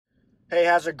Hey,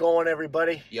 how's it going,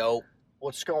 everybody? Yo,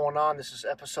 What's going on? This is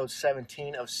episode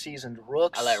 17 of Seasoned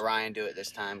Rooks. I let Ryan do it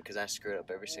this time because I screwed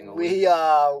up every single week.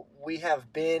 We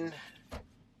have been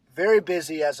very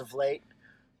busy as of late.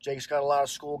 Jake's got a lot of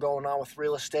school going on with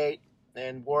real estate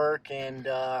and work, and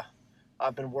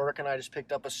I've been working. I just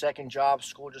picked up a second job.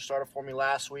 School just started for me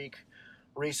last week.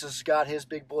 Reese has got his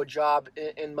big boy job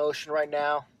in motion right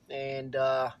now, and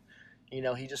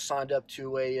he just signed up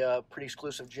to a pretty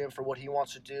exclusive gym for what he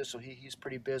wants to do, so he's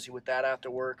pretty busy with that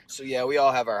after work. So yeah, we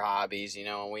all have our hobbies,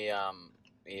 and we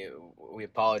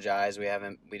apologize. We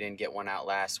didn't get one out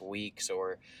last week,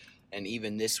 and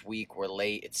even this week we're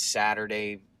late. It's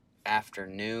Saturday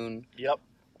afternoon. Yep.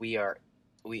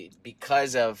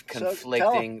 Because of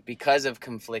conflicting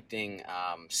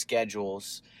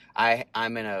schedules.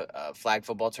 I'm in a flag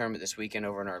football tournament this weekend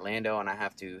over in Orlando, and I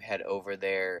have to head over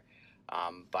there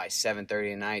by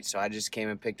 7:30 at night. So I just came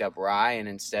and picked up Rye, and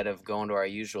instead of going to our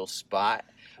usual spot,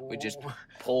 we just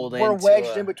pulled We're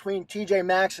wedged in between TJ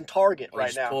Maxx and Target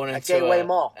right now at Gateway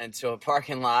Mall. Into a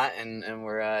parking lot, and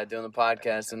we're doing the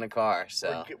podcast in the car.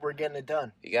 So we're getting it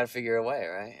done. You got to figure a way,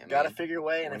 right? Got to figure a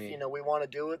way, and if we want to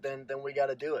do it, then we got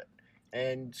to do it.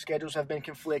 And schedules have been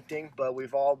conflicting, but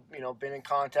we've all been in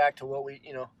contact to what we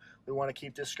want to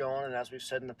keep this going. And as we've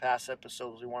said in the past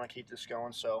episodes, we want to keep this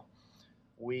going. So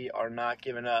we are not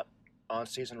giving up on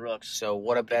Seasoned Rooks. So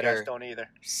what a better you guys don't either.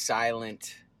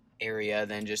 Silent area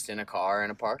than just in a car in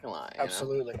a parking lot.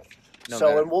 Absolutely.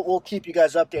 And we'll keep you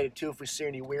guys updated too if we see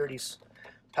any weirdies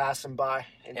passing by.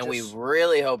 And we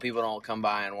really hope people don't come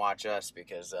by and watch us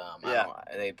because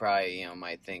they probably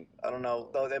might think, I don't know,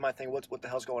 though they might think what the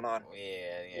hell's going on.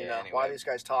 Yeah. Anyway. Why are these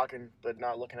guys talking but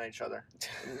not looking at each other?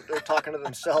 They're talking to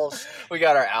themselves. We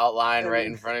got our outline right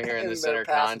in front of here in the center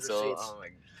console. Seats. Oh my.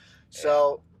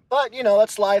 So, but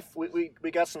that's life. We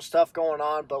got some stuff going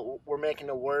on, but we're making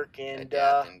it work and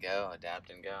adapt and go.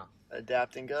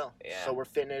 Yeah. So we're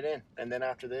fitting it in, and then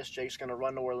after this, Jake's gonna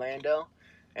run to Orlando,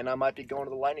 and I might be going to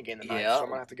the Lightning game tonight. So I'm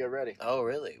gonna have to get ready. Oh,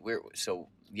 really? So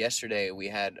yesterday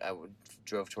I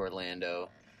drove to Orlando,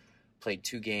 played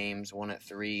 2 games, one at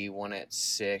 3, one at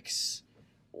 6,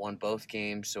 won both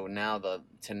games. So now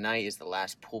tonight is the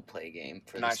last pool play game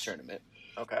for this tournament.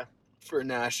 Okay. For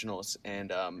nationals,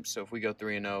 and so if we go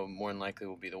 3-0, more than likely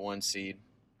we'll be the 1 seed.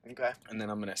 Okay. And then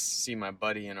I'm gonna see my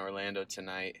buddy in Orlando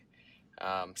tonight,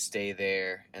 stay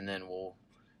there, and then we'll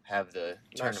have the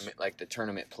tournament, like the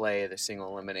tournament play, the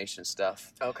single elimination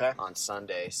stuff. Okay. On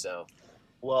Sunday. So.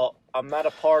 Well, I'm not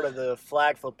a part of the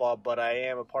flag football, but I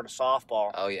am a part of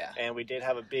softball. Oh yeah. And we did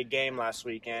have a big game last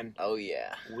weekend. Oh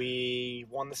yeah. We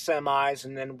won the semis,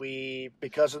 and then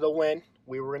because of the win,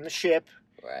 we were in the ship.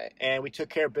 Right. And we took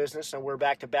care of business, and we're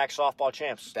back-to-back softball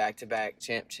champs. Back-to-back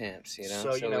champs,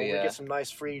 So we get some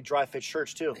nice free dry fit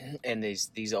shirts too. And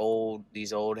these old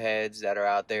heads that are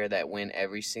out there that win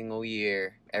every single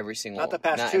year,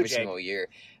 single year,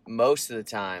 most of the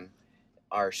time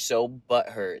are so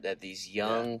butthurt that these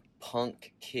young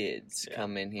punk kids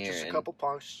come in here. Just a couple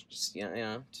punks. Just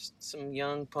just some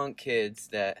young punk kids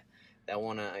that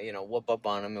want to, whoop up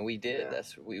on them, and we did. Yeah.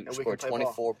 We scored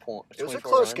 24 points. It was a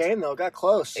close game, though. It got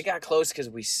close. It got close because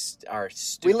we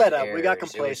let up. We got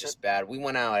complacent. It was just bad. We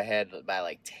went out ahead by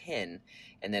like 10,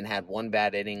 and then had one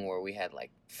bad inning where we had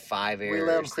like 5 errors. We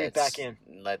let them creep back in.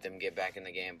 Let them get back in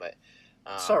the game, but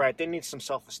it's all right. They need some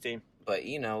self-esteem. But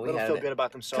we feel good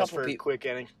about themselves for a quick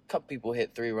inning. A couple people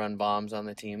hit 3-run bombs on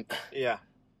the team. Yeah.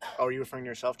 Oh, are you referring to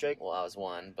yourself, Jake? Well, I was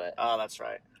one, but that's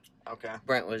right. Okay.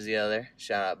 Brent was the other.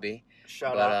 Shout out B.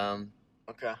 Shout out.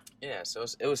 Okay. Yeah, so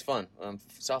it was fun.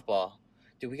 Softball.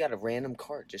 Dude, we got a random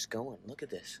cart just going. Look at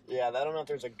this. Yeah, I don't know if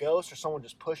there's a ghost or someone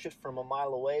just pushed it from a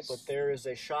mile away, but there is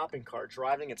a shopping cart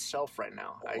driving itself right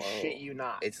now. Whoa. I shit you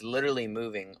not. It's literally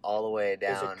moving all the way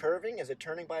down. Is it curving? Is it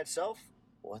turning by itself?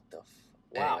 What the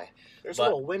Wow. Anyway, there's a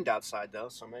little wind outside, though,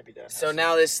 so maybe that. So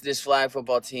now this flag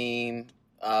football team,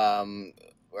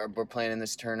 we're playing in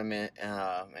this tournament,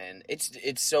 and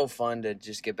it's so fun to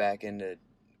just get back into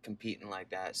competing like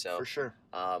that. So for sure.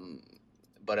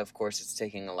 But of course it's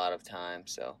taking a lot of time.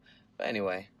 So, but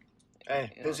anyway.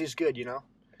 Hey, busy's good, Yeah.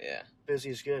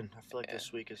 Busy's good. I feel like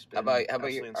this week has been. How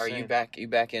about you? Are you back? You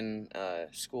back in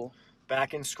school?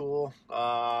 Back in school.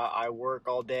 I work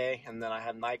all day, and then I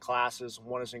have night classes.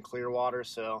 One is in Clearwater,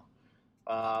 so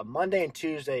Monday and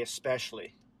Tuesday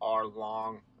especially are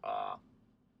long,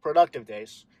 productive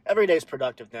days. Every day's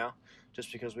productive now,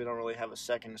 just because we don't really have a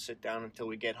second to sit down until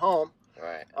we get home.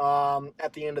 Right.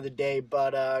 At the end of the day,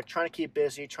 but trying to keep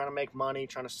busy, trying to make money,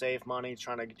 trying to save money,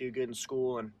 trying to do good in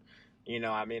school, and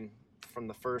from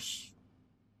the first,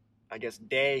 I guess,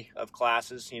 day of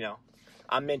classes,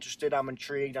 I'm interested. I'm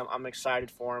intrigued. I'm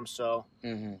excited for them. So,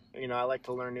 I like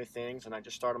to learn new things, and I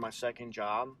just started my second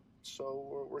job.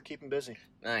 So we're keeping busy.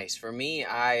 Nice. For me,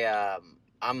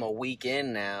 I'm a week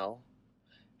in now,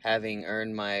 having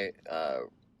earned my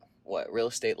real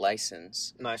estate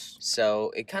license. Nice.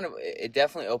 So it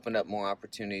definitely opened up more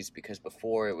opportunities, because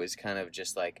before it was kind of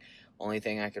just like only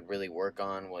thing I could really work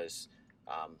on was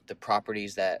the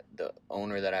properties that the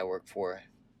owner that I work for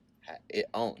it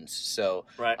owns. So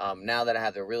right. Now that I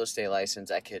have the real estate license,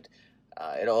 I could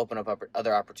it'll open up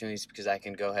other opportunities, because I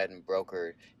can go ahead and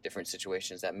broker different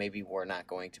situations that maybe we're not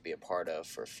going to be a part of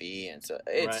for a fee. And so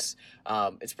it's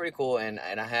pretty cool. And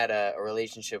I had a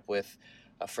relationship with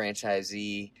a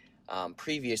franchisee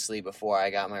previously before I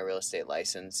got my real estate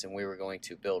license, and we were going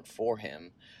to build for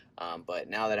him. But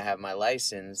now that I have my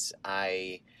license,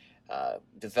 I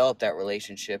developed that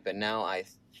relationship, and now I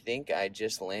think I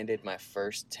just landed my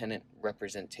first tenant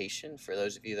representation. For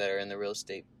those of you that are in the real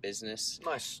estate business,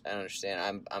 nice. I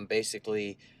understand. I'm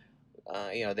basically,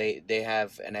 they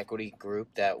have an equity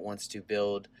group that wants to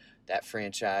build that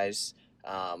franchise,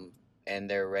 and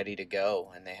they're ready to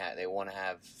go, and they want to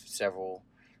have several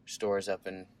stores up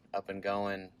and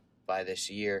going by this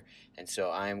year, and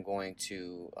so I'm going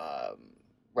to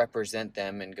represent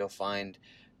them and go find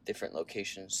different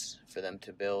locations for them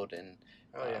to build in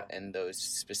those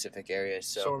specific areas.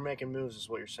 So we're making moves, is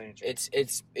what you're saying, Jake.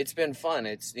 It's been fun.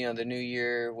 It's the new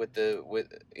year with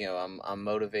I'm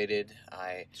motivated.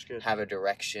 I have a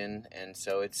direction, and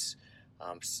so it's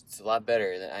a lot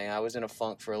better. I was in a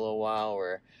funk for a little while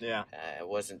where I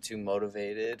wasn't too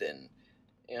motivated, and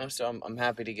so I'm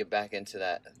happy to get back into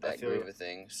that groove of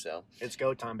things. So it's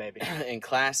go time, baby. In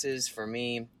classes for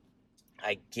me,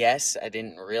 I guess I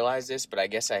didn't realize this, but I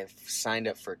guess I've signed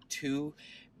up for 2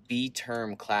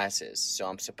 B-term classes. So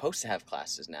I'm supposed to have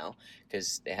classes now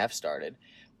because they have started,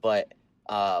 but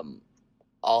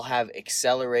I'll have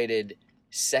accelerated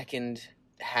second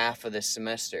half of the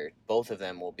semester. Both of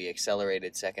them will be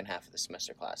accelerated second half of the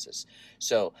semester classes.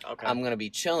 So I'm going to be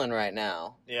chilling right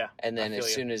now. Yeah. And then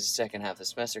as soon as the second half of the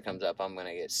semester comes up, I'm going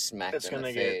to get smacked in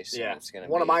the face. Yeah.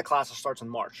 One of my classes starts in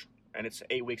March. And it's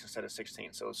 8 weeks instead of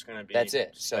 16, so it's going to be. That's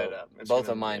it. So both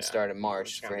of mine start in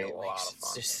March for 8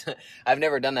 weeks. I've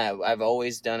never done that. I've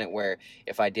always done it where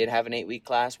if I did have an 8-week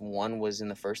class, one was in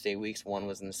the first 8 weeks, one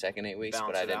was in the second 8 weeks,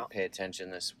 but I didn't pay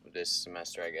attention this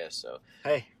semester, I guess. So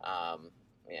hey, I'll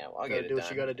get it done. Do what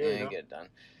you got to do. Get it done.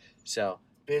 So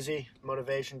busy,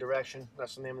 motivation, direction.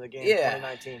 That's the name of the game. Yeah,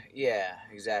 2019. Yeah,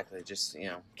 exactly. Just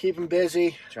keeping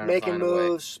busy, making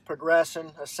moves,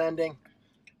 progressing, ascending.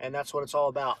 And that's what it's all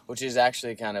about. Which is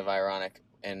actually kind of ironic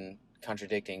and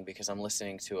contradicting, because I'm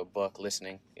listening to a book,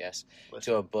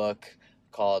 to a book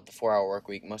called The 4-Hour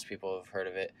Workweek. Most people have heard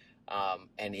of it.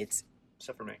 And it's,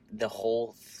 except for me, the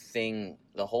whole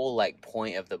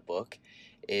point of the book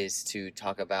is to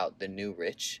talk about the new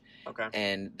rich. Okay.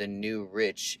 And the new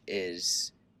rich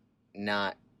is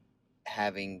not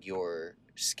having your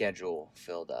schedule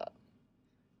filled up.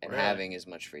 And having as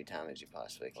much free time as you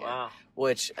possibly can. Wow.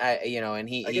 Which and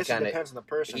he guess kind of depends on the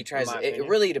person. He tries. It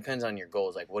really depends on your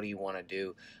goals. Like, what do you want to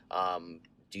do?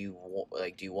 Do you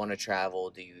want to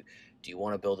travel? Do you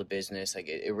want to build a business? Like,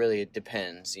 it really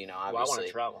depends. Obviously. Well, I want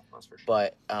to travel. That's for sure.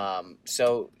 But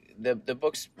so the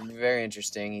book's very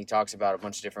interesting. He talks about a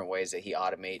bunch of different ways that he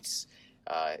automates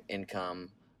income,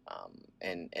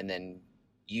 and then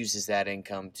uses that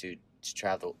income to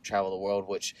travel the world,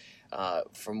 which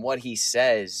from what he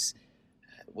says,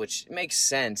 which makes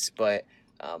sense, but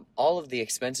all of the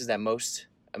expenses that most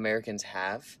Americans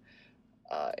have,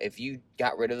 if you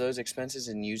got rid of those expenses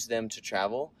and used them to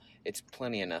travel, it's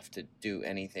plenty enough to do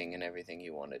anything and everything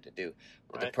you wanted to do.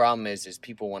 But the problem is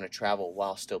people want to travel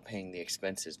while still paying the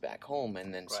expenses back home,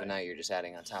 and then so now you're just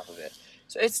adding on top of it.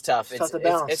 So it's tough.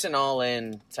 It's an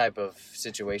all-in type of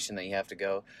situation that you have to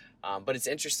go. But it's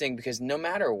interesting because no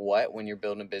matter what, when you're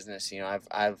building a business,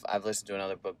 I've listened to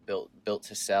another book, Built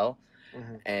to Sell,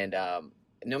 and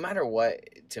no matter what,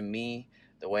 to me,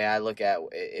 the way I look at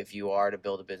if you are to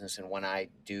build a business, and when I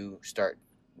do start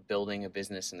building a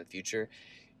business in the future,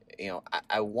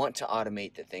 I want to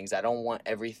automate the things. I don't want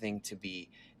everything to be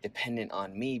dependent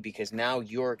on me, because now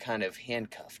you're kind of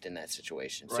handcuffed in that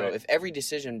situation. Right. So if every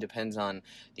decision depends on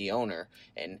the owner,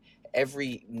 and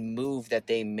every move that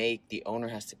they make, the owner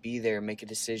has to be there, make a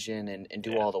decision, and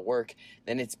do all the work,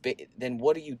 then then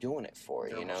what are you doing it for?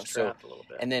 So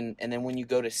and then when you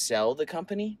go to sell the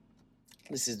company,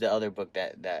 this is the other book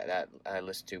that I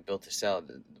listened to, Built to Sell.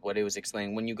 What it was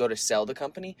explaining, when you go to sell the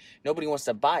company, nobody wants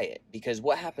to buy it, because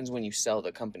what happens when you sell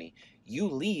the company? You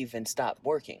leave and stop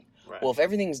working. Right. Well, if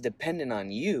everything's dependent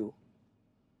on you,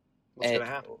 what's going to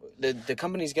happen? The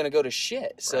company's going to go to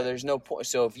shit. So right. There's no point.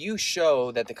 So if you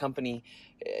show that the company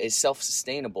is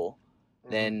self-sustainable,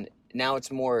 then now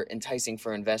it's more enticing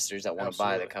for investors that want to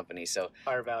buy the company. So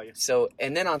higher value. So,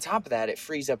 and then on top of that, it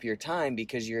frees up your time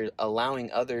because you're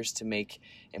allowing others to make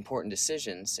important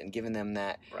decisions and giving them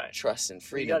that trust and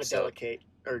freedom. You got to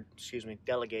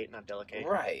delegate, not delegate.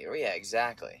 Right. Yeah,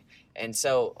 exactly. And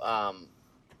so,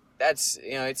 that's,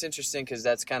 it's interesting because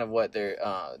that's kind of what the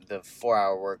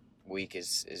 4-hour work week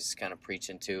is kind of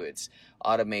preaching to. It's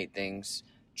automate things,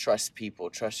 trust people,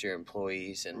 trust your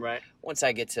employees, and once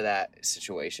I get to that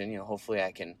situation, hopefully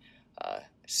I can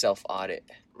self-audit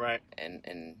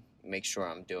and make sure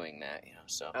I'm doing that.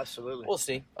 So absolutely, we'll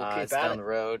see. It's down the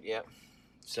road. Yep.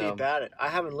 So keep at it. I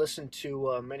haven't listened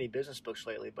to many business books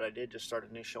lately, but I did just start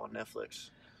a new show on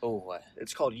Netflix. Oh, what?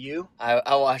 It's called You.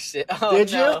 I watched it. Oh,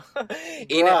 did you?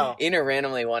 Ina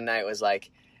randomly one night was like,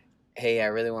 hey, I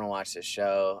really want to watch this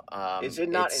show. Is it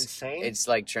not insane? It's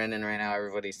like trending right now.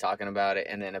 Everybody's talking about it.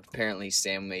 And then apparently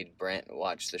Sam made Brent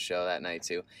watch the show that night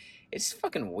too. It's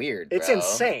fucking weird, bro. It's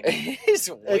insane. It's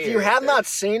weird. If you have not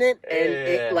seen it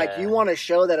and you want a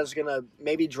show that is going to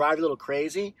maybe drive you a little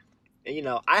crazy,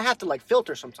 I have to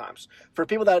filter sometimes. For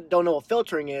people that don't know what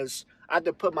filtering is, I have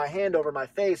to put my hand over my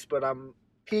face, but I'm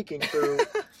peeking through,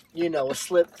 a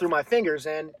slit through my fingers,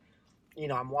 and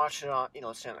I'm watching it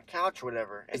on, say on a couch or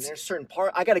whatever, and there's certain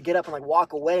part I got to get up and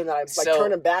walk away, and then I'm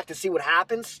turning back to see what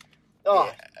happens. Oh,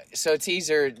 yeah. So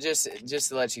teaser, just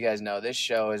to let you guys know, this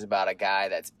show is about a guy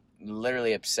that's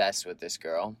literally obsessed with this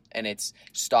girl, and it's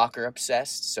stalker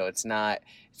obsessed, so it's not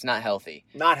healthy.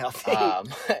 Not healthy.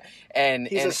 And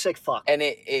he's a sick fuck. And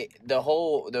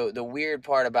the weird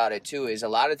part about it too is a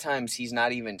lot of times he's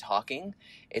not even talking.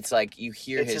 It's like you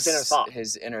hear his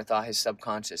inner thought, his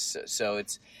subconscious. So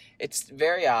it's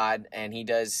very odd, and he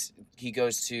goes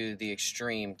to the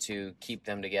extreme to keep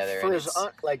them together. For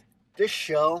this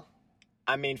show,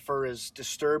 I mean, for as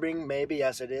disturbing maybe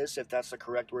as it is, if that's the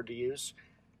correct word to use,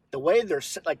 the way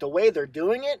they're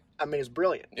doing it, I mean, is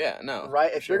brilliant. Yeah, no.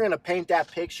 Right? If you're going to paint that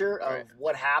picture of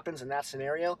what happens in that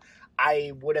scenario,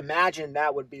 I would imagine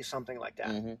that would be something like that.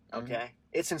 Mm-hmm. Okay? Mm-hmm.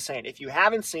 It's insane. If you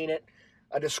haven't seen it,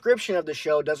 a description of the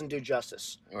show doesn't do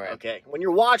justice. Right. Okay? When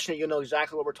you're watching it, you'll know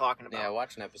exactly what we're talking about. Yeah,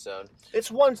 watch an episode. It's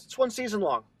one season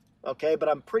long. Okay? But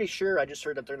I'm pretty sure, I just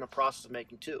heard that they're in the process of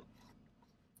making 2.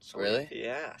 So really?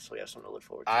 Yeah. So we have something to look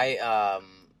forward to.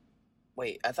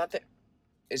 Wait, I thought that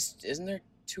isn't there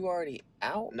 2 already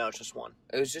out? No, it's just 1.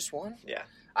 It was just 1? Yeah.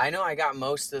 I know I've gotten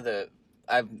most of it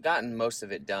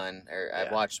done, or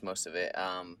I've watched most of it.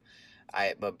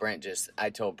 But I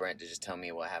told Brent to just tell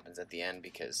me what happens at the end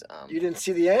because you didn't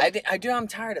see the end? I do. I'm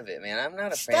tired of it, man. I'm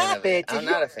not a fan of it. I'm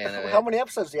not a fan of it. How many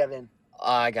episodes do you have in?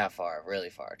 I got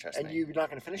really far, trust me. And you're not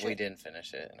going to finish it? We didn't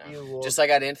finish it, no. Just like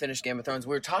I didn't finish Game of Thrones.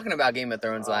 We were talking about Game of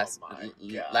Thrones last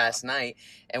night,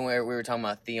 and we were talking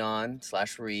about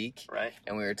Theon/Reek. Right.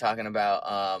 And we were talking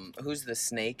about, who's the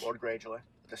snake? Lord Greyjoy.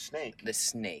 The snake? The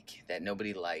snake that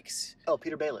nobody likes. Oh,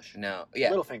 Peter Baelish. No. Yeah.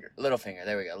 Littlefinger.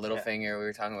 There we go. Littlefinger. We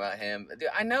were talking about him. Dude,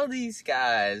 I know these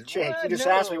guys. Jake, you just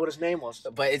asked me what his name was.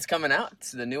 But it's coming out.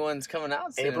 The new one's coming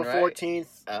out soon, April 14th.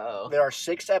 Uh-oh. There are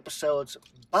 6 episodes,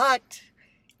 but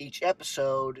each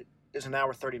episode is an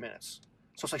hour 30 minutes.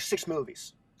 So it's like 6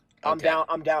 movies. Okay.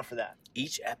 I'm down for that.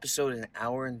 Each episode is an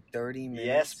hour and 30 minutes?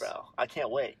 Yes, bro. I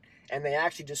can't wait. And they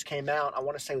actually just came out, I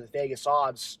want to say with Vegas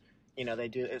odds, they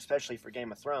do, especially for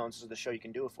Game of Thrones, this is the show you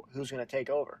can do it for. Who's going to take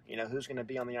over? Who's going to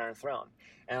be on the Iron Throne?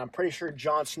 And I'm pretty sure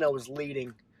Jon Snow is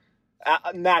leading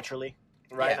naturally,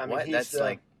 right? Yeah, I mean, that's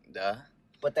duh.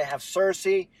 But they have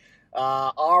Cersei.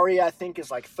 Arya, I think,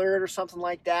 is like 3rd or something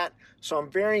like that. So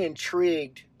I'm very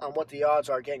intrigued on what the odds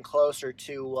are getting closer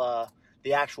to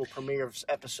the actual premiere of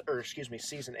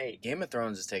season 8. Game of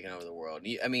Thrones is taking over the world.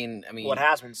 I mean, what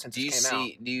has been since it came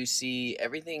out? Do you see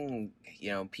everything?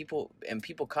 People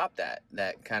cop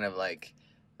that kind of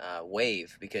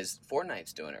wave because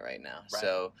Fortnite's doing it right now. Right.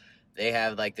 So they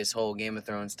have this whole Game of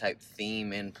Thrones type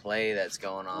theme in play that's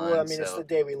going on. Well, I mean, it's the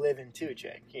day we live in too,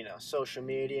 Jake. Social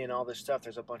media and all this stuff.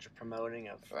 There's a bunch of promoting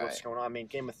of what's going on. I mean,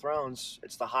 Game of Thrones,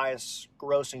 it's the highest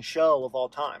grossing show of all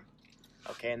time.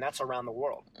 Okay, and that's around the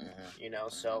world. Mm-hmm.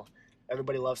 So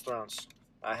everybody loves Thrones.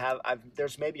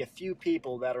 There's maybe a few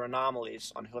people that are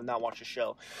anomalies on who have not watched the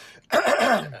show.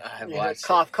 I've watched.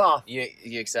 Cough, cough. You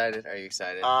excited? Are you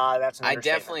excited? That's an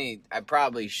understatement. I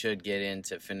probably should get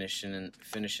into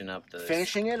finishing up the.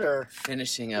 Finishing it or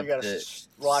finishing up the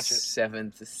watch it.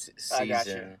 7th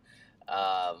season.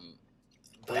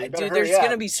 Dude, there's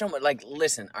gonna be so much. Like,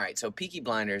 listen. All right, so Peaky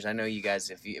Blinders. I know you guys.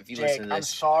 If you Jake, listen to this, I'm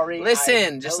sorry.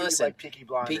 Listen, just listen. Like Peaky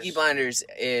Blinders. Peaky Blinders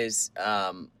is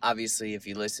obviously, if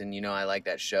you listen, you know I like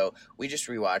that show. We just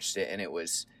rewatched it, and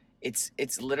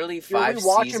it's literally 5 seasons.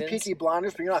 You're watching Peaky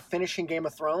Blinders, but you're not finishing Game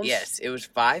of Thrones? Yes, it was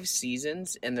 5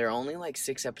 seasons, and they're only like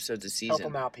 6 episodes a season.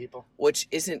 Help them out, people. Which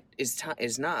is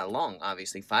not long,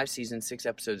 obviously. 5 seasons, 6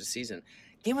 episodes a season.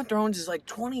 Game of Thrones is like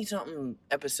 20-something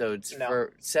episodes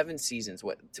for 7 seasons.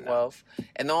 What, 12? No.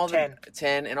 And all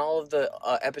 10, and all of the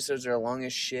episodes are long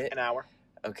as shit. An hour.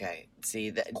 Okay,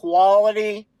 see that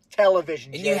quality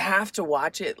television. And you have to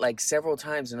watch it like several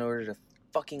times in order to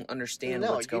fucking understand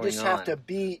what's going on. You just have to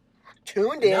be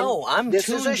tuned in. No, This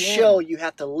is a show you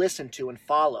have to listen to and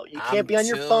follow. You can't be on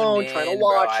your phone trying to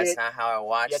watch it. That's not how I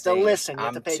watch it. You have to listen. You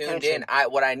have to pay attention.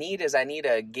 What I need is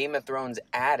a Game of Thrones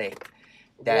addict.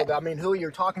 Who you're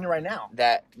talking to right now?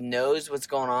 That knows what's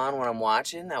going on when I'm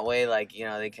watching. That way,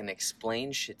 they can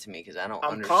explain shit to me because I don't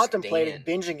understand. I'm contemplating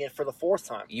binging it for the 4th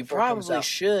time. You probably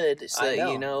should, so that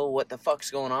you know what the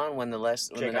fuck's going on when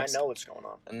Jake, I know what's going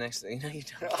on. The next thing you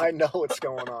don't. I know what's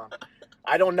going on.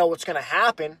 I don't know what's going to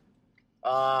happen,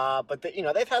 but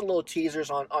they've had little teasers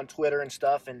on Twitter and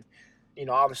stuff, and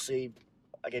obviously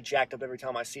I get jacked up every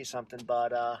time I see something.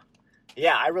 But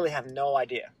I really have no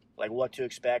idea. Like what to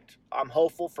expect. I'm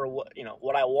hopeful for what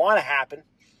I want to happen.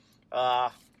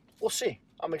 We'll see.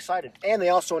 I'm excited. And they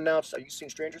also announced. Are you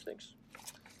seeing Stranger Things?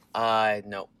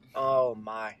 No. Oh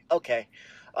my. Okay.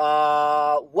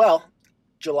 Well,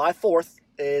 July 4th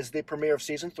is the premiere of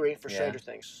season 3 for Stranger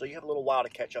Things, so you have a little while to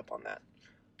catch up on that.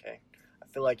 Okay.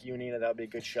 I feel like you and Nina, that would be a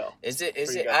good show. Is it?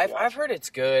 I've heard it's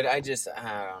good. I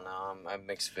don't know. I have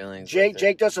mixed feelings.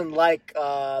 Jake doesn't like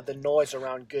the noise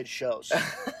around good shows.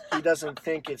 He doesn't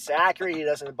think it's accurate. He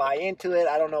doesn't buy into it.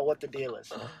 I don't know what the deal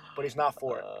is, but he's not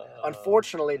for it.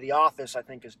 Unfortunately, The Office, I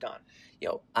think, is done.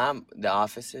 The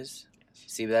Office is.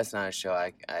 See, but that's not a show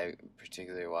I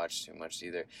particularly watch too much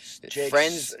either.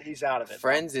 Friends, he's out of it.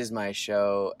 Friends is my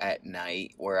show at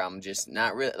night where I'm just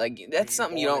not really that's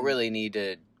something you don't really need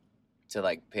to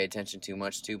pay attention too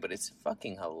much to, but it's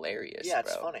fucking hilarious. Yeah,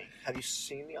 it's funny. Have you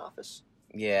seen The Office?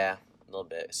 Yeah, a little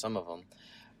bit. Some of them.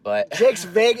 But Jake's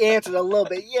vague answered a little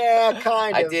bit. Yeah,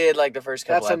 kind of. I did like the first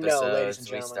couple episodes. No, ladies and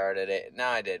we started it. No,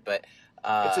 I did, but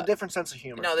it's a different sense of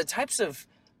humor. No, the types of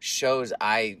shows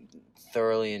I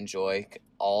thoroughly enjoy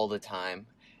all the time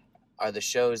are the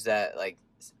shows that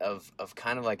of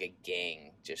kind of like a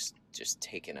gang just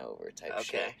taking over type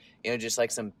shit. Just like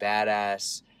some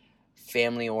badass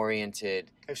family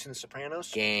oriented. Have you seen The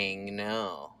Sopranos? Gang,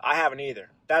 no. I haven't either.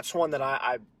 That's one that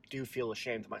I do feel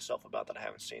ashamed of myself about that I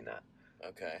haven't seen that.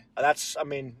 Okay. That's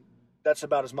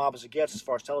about as mob as it gets as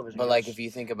far as television goes. But if you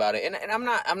think about it, and I'm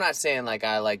not saying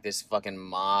I like this fucking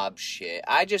mob shit.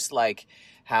 I just like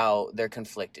how they're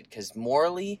conflicted because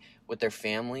morally with their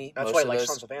family. That's why I like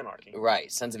Sons of Anarchy.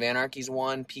 Right, Sons of Anarchy's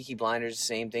one. Peaky Blinders,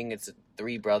 same thing. It's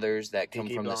 3 brothers that come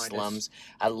from the slums.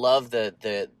 I love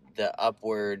the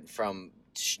upward from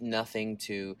nothing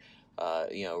to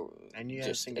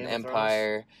just an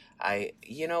empire.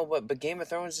 But Game of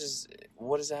Thrones is,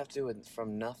 what does that have to do with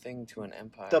from nothing to an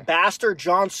empire? The bastard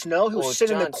Jon Snow who's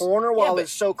sitting in the corner while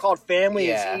his so-called family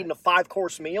is eating a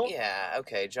 5-course meal? Yeah,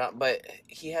 okay, John, but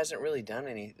he hasn't really done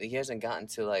anything. He hasn't gotten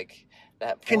to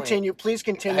that point. Please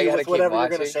continue with whatever you're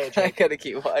going to say, Jake. I gotta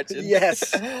keep watching.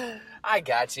 Yes. I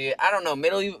got you. I don't know.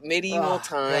 Medieval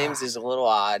times is a little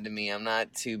odd to me. I'm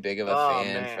not too big of a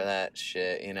fan for that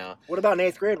shit, What about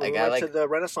in 8th grade when we went to the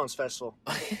Renaissance Festival?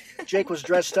 Jake was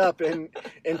dressed up in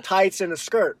tights and a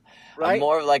skirt, right? I'm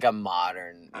more of a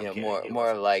modern, more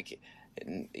of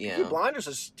Peaky Blinders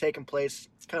is taking place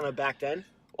kind of back then.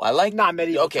 Well, I like not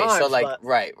medieval times, so but...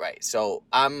 right. So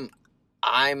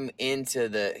I'm into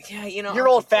the You're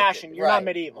old fashioned. You're not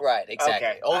medieval. Right, exactly.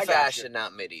 Okay, old fashioned,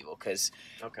 not medieval. Because,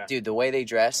 dude, the way they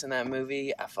dress in that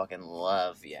movie, I fucking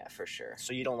love. Yeah, for sure.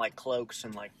 So you don't like cloaks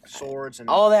and swords and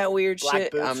all that weird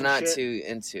shit? I'm not too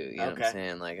into. You know what I'm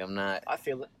saying? I'm not. I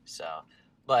feel it. So,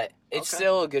 but it's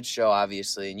still a good show,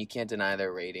 obviously, and you can't deny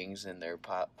their ratings and their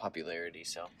popularity.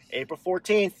 So April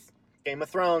 14th, Game of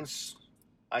Thrones.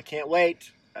 I can't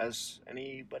wait. As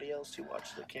anybody else who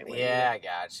watched it, can't wait. Yeah, I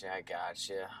gotcha.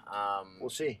 We'll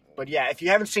see. But yeah, if you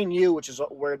haven't seen You, which is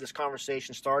where this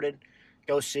conversation started,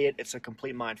 go see it. It's a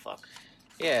complete mindfuck.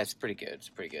 Yeah, it's pretty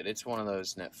good. It's one of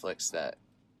those Netflix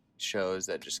shows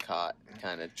that just caught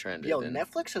kind of trended. Yo,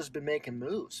 Netflix has been making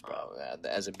moves, bro.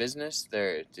 As a business,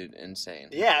 they're insane.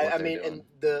 Yeah, and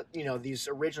these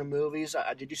original movies.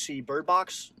 Did you see Bird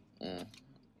Box?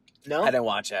 No, I didn't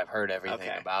watch it. I've heard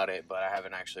everything about it, but I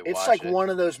haven't actually watched it. It's like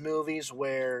one of those movies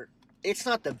where it's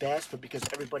not the best, but because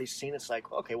everybody's seen it, it's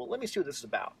like, okay, well, let me see what this is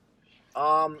about.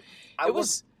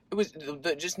 Just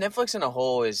Netflix in a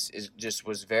whole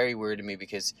was very weird to me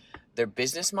because their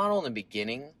business model in the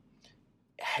beginning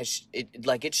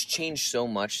it's changed so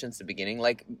much since the beginning.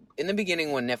 Like in the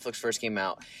beginning when Netflix first came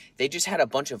out, they just had a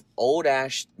bunch of old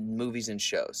ass movies and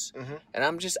shows,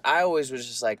 and I always was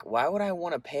just like, why would I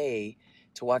want to pay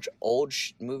to watch old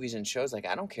movies and shows? Like,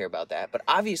 I don't care about that. But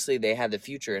obviously they had the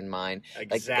future in mind.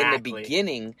 Exactly. Like in the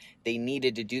beginning they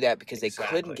needed to do that because they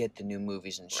couldn't get the new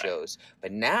movies and shows.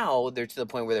 But now they're to the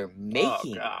point where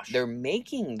they're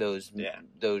making those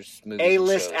movies.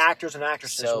 A-list actors and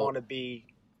actresses want to be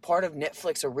part of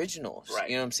Netflix originals. Right.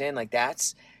 You know what I'm saying? Like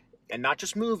that's, and not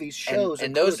just movies, shows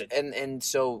and those and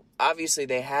so obviously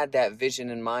they had that vision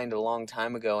in mind a long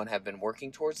time ago and have been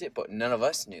working towards it, but none of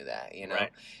us knew that, you know.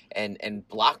 Right. And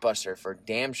Blockbuster for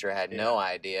damn sure had no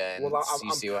idea. And well, I'm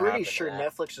pretty sure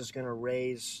Netflix is going to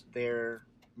raise their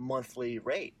monthly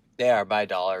rate. They are by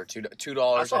 $1,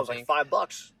 $2. I saw it was like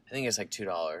 $5. I think it's like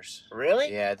 $2.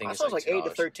 Really? Yeah, I think it's like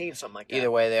 $8 to $13, something like that. Either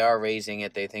way, they are raising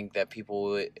it. They think that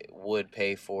people would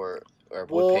pay for or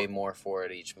would pay more for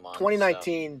it each month.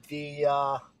 2019, the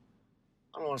I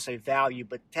don't want to say value,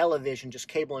 but television, just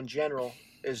cable in general,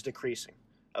 is decreasing.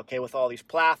 Okay, with all these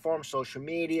platforms, social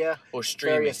media,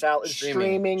 various outlets,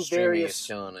 streaming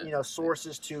various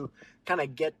sources to kind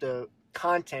of get the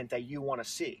content that you want to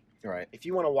see. Right. If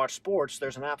you want to watch sports,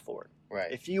 there's an app for it.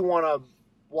 Right. If you want to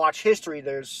watch history,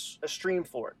 there's a stream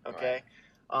for it. Okay.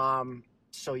 Right.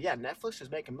 So yeah, Netflix is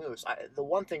making moves. The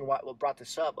one thing what brought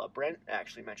this up, Brent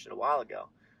actually mentioned a while ago.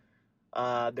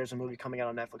 There's a movie coming out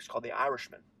on Netflix called The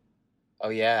Irishman. Oh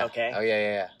yeah. Okay. Oh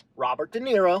yeah. Robert De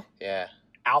Niro. Yeah.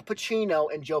 Al Pacino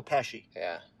and Joe Pesci.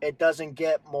 Yeah. It doesn't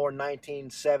get more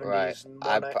 1970s. Right.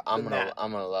 I'm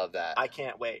gonna love that. I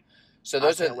can't wait. So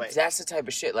that's the type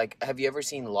of shit. Like, have you ever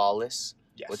seen Lawless?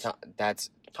 Yes. That's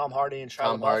Tom Hardy and Shia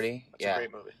Tom Hardy. That's a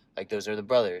great movie. Like, those are the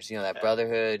brothers, that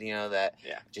brotherhood, that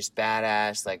just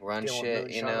badass, like, run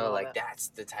shit, like, that's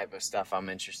the type of stuff I'm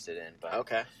interested in. But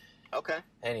Okay.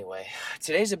 Anyway,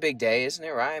 today's a big day, isn't it,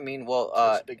 right? I mean,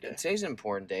 today's an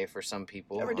important day for some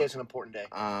people. Every day's an important day.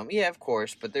 Yeah, of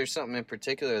course, but there's something in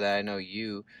particular that I know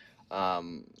you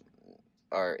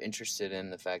are interested in,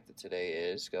 the fact that today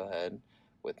is. Go ahead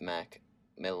with Mac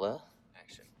Miller.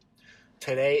 Action.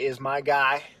 Today is my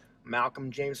guy, Malcolm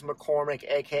James McCormick,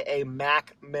 a.k.a.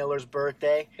 Mac Miller's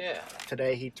birthday. Yeah.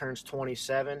 Today he turns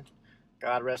 27.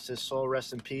 God rest his soul.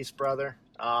 Rest in peace, brother.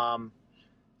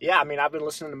 Yeah, I mean, I've been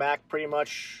listening to Mac pretty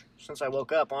much since I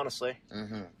woke up, honestly.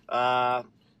 Mm-hmm. I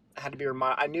had to be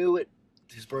reminded. I knew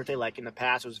his birthday, like, in the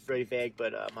past. It was very vague,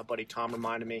 but my buddy Tom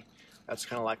reminded me. That's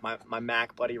kind of like my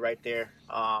Mac buddy right there.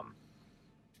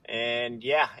 And,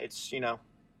 yeah, it's,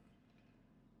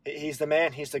 he's the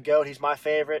man. He's the GOAT. He's my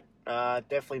favorite.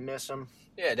 Definitely miss him.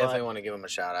 Yeah, definitely want to give him a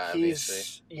shout out,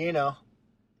 obviously. He's,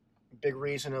 big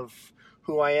reason of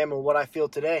who I am and what I feel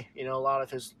today. A lot of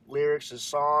his lyrics, his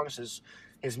songs,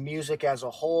 his music as a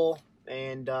whole.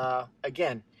 And,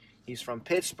 again, he's from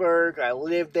Pittsburgh. I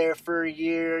lived there for a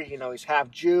year. He's half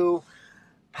Jew.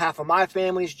 Half of my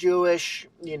family's Jewish.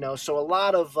 So a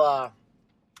lot of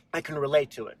I can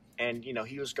relate to it. And,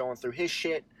 he was going through his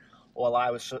shit while I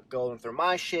was going through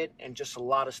my shit, and just a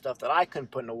lot of stuff that I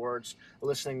couldn't put into words.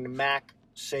 Listening to Mac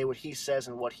say what he says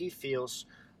and what he feels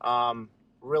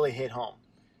really hit home.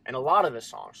 And a lot of his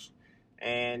songs.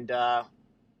 And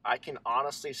I can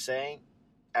honestly say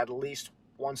at least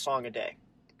one song a day.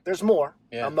 There's more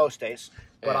on most days,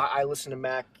 but I listen to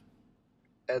Mac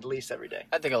at least every day.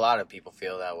 I think a lot of people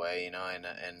feel that way, and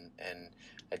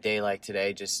a day like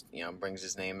today just, brings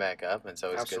his name back up, and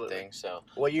so it's a good thing. So,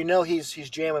 well, he's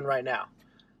jamming right now.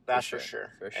 That's for sure.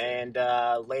 And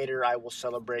later I will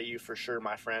celebrate you for sure,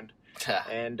 my friend.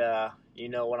 And you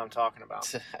know what I'm talking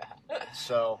about.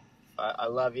 So I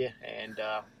love you, and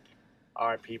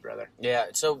R.I.P., brother. Yeah,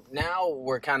 so now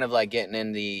we're kind of like getting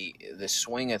in the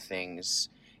swing of things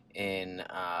in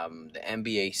the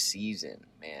NBA season,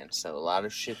 man. So a lot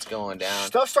of shit's going down.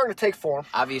 Stuff's starting to take form.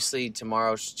 Obviously,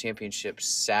 tomorrow's championship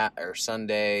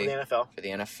Sunday for the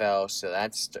NFL. So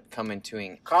that's coming to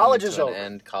an college is over.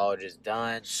 End. College is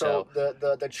done. So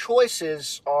the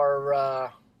choices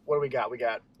are what do we got? We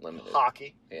got limited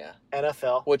hockey,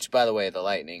 NFL. Which, by the way, the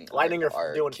Lightning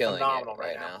are doing killing phenomenal it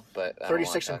right now. But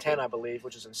 36-10, I believe,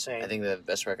 which is insane. I think they're the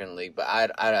best record in the league. But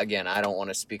I don't want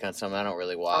to speak on something I don't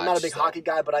really watch. I'm not a big hockey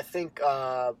guy, but I think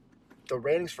the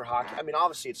ratings for hockey. I mean,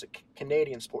 obviously, it's a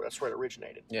Canadian sport. That's where it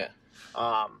originated. Yeah.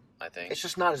 I think it's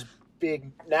just not as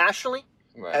big nationally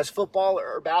as football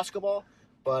or basketball.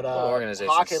 But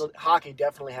hockey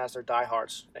definitely has their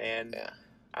diehards, and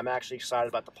I'm actually excited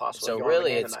about the possibility. So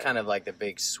really, it's kind of like the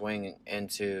big swing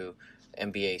into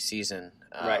NBA season,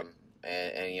 right?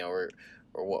 And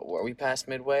were we past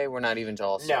midway? We're not even to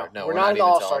All-Star. No, we're not even to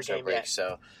All-Star game break, yet.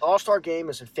 So All-Star game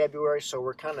is in February, so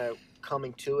we're kind of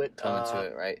coming to it.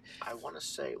 Right? I want to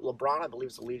say LeBron, I believe,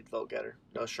 is the lead vote getter.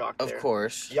 No shock there. Of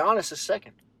course. Giannis is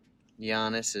second.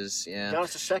 Giannis is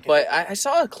second. But I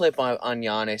saw a clip on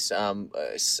Giannis.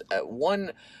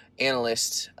 One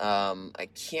analyst, I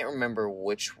can't remember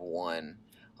which one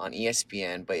on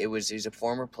ESPN, but he's a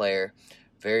former player,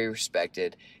 very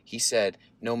respected. He said,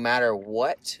 no matter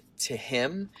what, to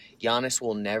him, Giannis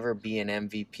will never be an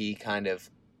MVP kind of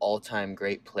all-time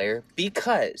great player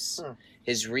because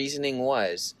his reasoning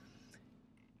was,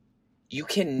 you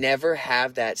can never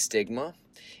have that stigma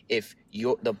if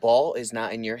the ball is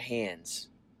not in your hands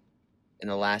in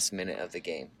the last minute of the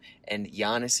game. And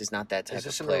Giannis is not that type of player.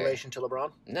 Is this in relation to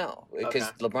LeBron? No, because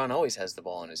LeBron always has the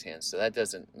ball in his hands, so that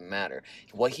doesn't matter.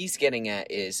 What he's getting at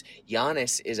is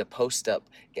Giannis is a post-up.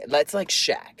 That's like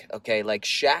Shaq, okay? Like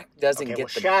Shaq doesn't get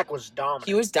the... Shaq was dominant.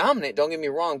 He was dominant, don't get me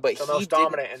wrong, but the most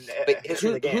dominant in the history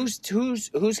of the game.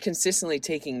 Who's consistently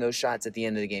taking those shots at the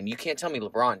end of the game? You can't tell me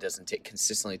LeBron doesn't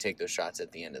consistently take those shots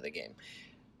at the end of the game.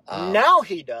 Now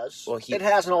he does. Well, it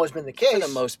hasn't always been the case. For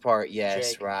the most part,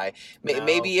 yes, Jake. right. No.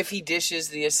 Maybe if he dishes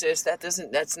the assist,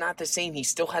 that's not the same. He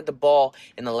still had the ball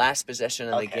in the last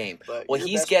possession of the game. What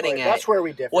he's getting at, that's where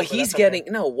we differ. What he's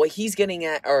getting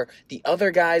at are the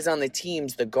other guys on the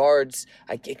teams, the guards.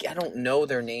 I don't know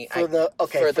their name. For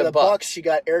the Bucks, you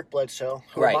got Eric Bledsoe,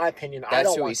 who, in my opinion, I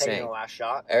don't want taking the last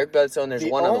shot. Eric Bledsoe, and there's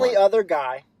one other. The only other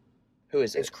guy, who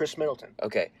is it? Is Chris Middleton.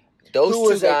 Okay. Those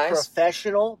two guys, a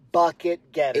professional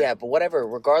bucket getter. Yeah, but whatever.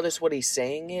 Regardless, what he's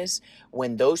saying is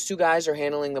when those two guys are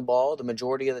handling the ball the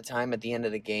majority of the time at the end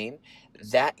of the game,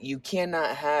 that you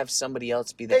cannot have somebody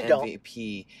else be the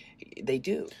MVP. They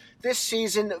do. This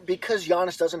season, because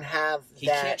Giannis doesn't have he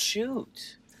can't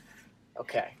shoot.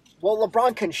 Okay. Well,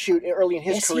 LeBron can shoot early in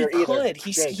his career either.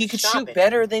 He could shoot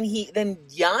better than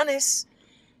Giannis.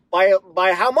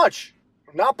 By how much?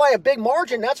 Not by a big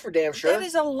margin, that's for damn sure. That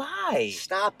is a lie.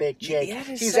 Stop it, Jake.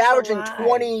 He's averaging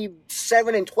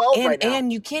 27 and 12 right now.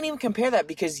 And you can't even compare that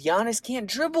because Giannis can't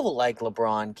dribble like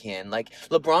LeBron can. Like,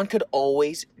 LeBron could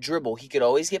always dribble. He could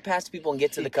always get past people and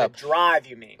get to the cup. Drive,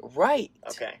 you mean? Right.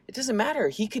 Okay. It doesn't matter.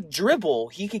 He could dribble.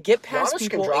 He could get past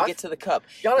people and get to the cup.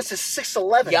 Giannis is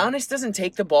 6'11". Giannis doesn't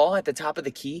take the ball at the top of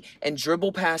the key and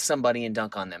dribble past somebody and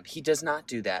dunk on them. He does not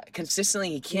do that.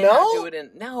 Consistently, he cannot do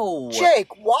it. No.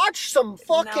 Jake, watch some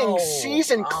fucking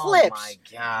season clips. Oh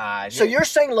my God. So you're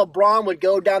saying LeBron would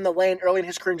go down the lane early in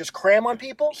his career and just cram on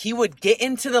people? He would get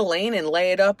into the lane and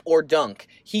lay it up or dunk.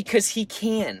 Because he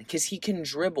can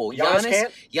dribble.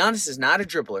 Giannis is not a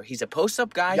dribbler. He's a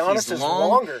post-up guy. Giannis is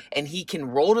longer. And he can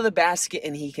roll to the basket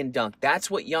and he can dunk. That's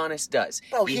what Giannis does.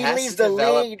 Bro, he leads the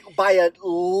league by a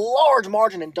large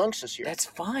margin in dunks this year. That's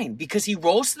fine because he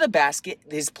rolls to the basket.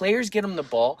 His players get him the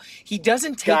ball. He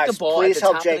doesn't take the ball at the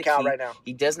top of the key. Please help Jake out right now.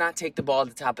 He does not take the ball at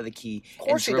the top of the key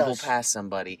and dribble past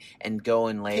somebody and go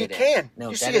and lay it in. He can. No,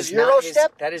 you see his Euro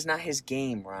step? That is not his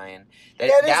game, Ryan. That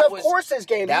is, of course, his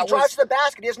game. He drives to the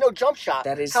basket. He has no jump shot.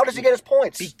 How does he get his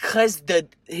points? Because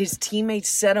his teammates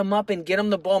set him up and get him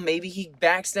the ball. Maybe he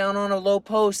backs down on a low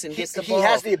post and gets the ball. He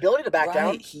has the ability to back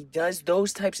down. He does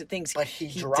those types of things. But he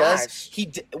drives.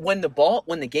 When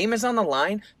the game is on the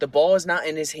line, the ball is not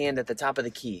in his hand at the top of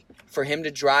the key for him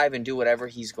to drive and do whatever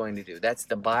he's going to do. That's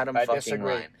the bottom fucking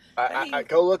line.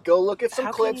 Go look at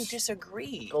some clips. How can you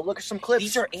disagree? Go look at some clips.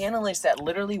 These are analysts that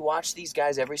literally watch these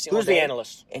guys every single day. Who's the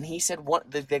analyst? And he said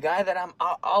the guy that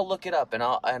I'll look it up and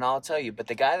I'll tell you. But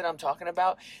the guy that I'm talking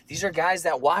about, these are guys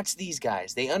that watch these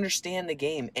guys. They understand the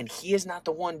game, and he is not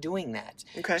the one doing that.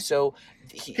 Okay. So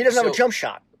he doesn't have a jump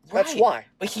shot. That's why.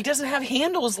 But he doesn't have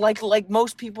handles like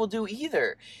most people do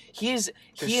either. He has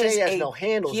no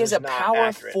handles. He has a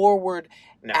power forward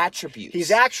attributes. He's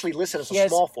actually listed as a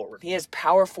small forward. He has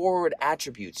power forward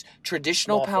attributes.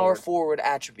 Traditional power forward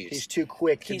attributes. He's too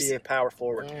quick to be a power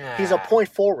forward. Nah. He's a point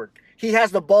forward. He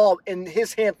has the ball in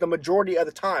his hand the majority of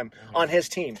the time on his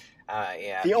team.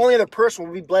 The only other person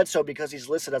would be Bledsoe because he's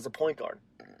listed as a point guard.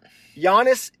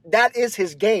 Giannis, that is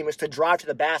his game, is to drive to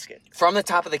the basket. From the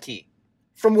top of the key.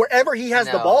 From wherever he has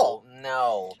the ball.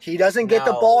 No. He doesn't get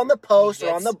the ball on the post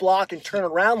or on the block and turn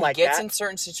around like that. He gets in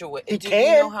certain situations. He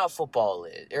can. You know how football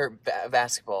is, or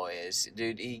basketball is,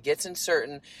 dude. He gets in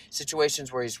certain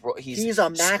situations where he's a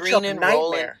matchup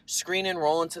nightmare. Screening,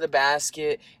 rolling to the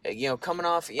basket, coming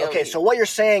off. Okay, so what you're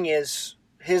saying is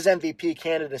his MVP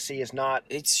candidacy is not...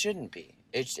 It shouldn't be.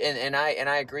 And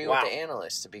I agree with the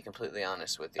analysts, to be completely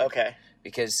honest with you. Okay.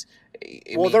 Because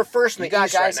they're first in the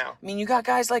East guys, right now. I mean, you got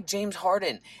guys like James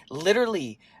Harden,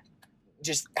 literally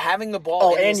just having the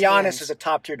ball. And Giannis is a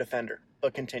top tier defender.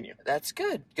 But continue. That's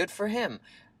good. Good for him.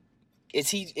 Is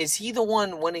he the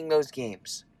one winning those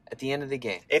games at the end of the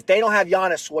game? If they don't have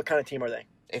Giannis, what kind of team are they?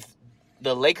 If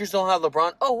the Lakers don't have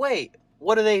LeBron, oh wait,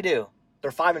 what do?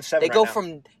 They're 5-7. They go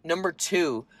from number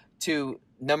 2 to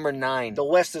number 9. The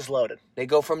West is loaded. They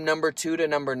go from number 2 to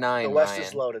number 9. The West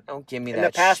is loaded. Don't give me that. In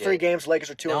the past shit. 3 games,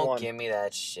 Lakers are 2-1. Don't give me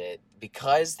that shit.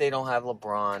 Because they don't have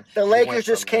LeBron. The Lakers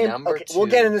just came. Okay, we'll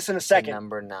get into this in a second.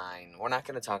 Number 9. We're not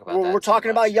going to talk about that. We're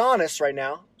talking about Giannis right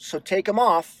now. So take him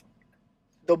off.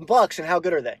 The Bucks, and how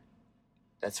good are they?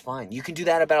 That's fine. You can do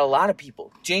that about a lot of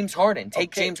people. James Harden.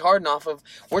 Take James Harden off of.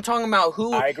 We're talking about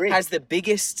who has the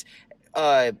biggest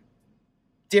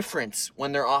difference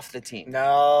when they're off the team.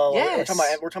 No. Yes.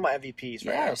 We're talking about MVPs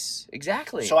right now. Yes,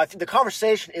 exactly. So I think the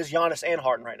conversation is Giannis and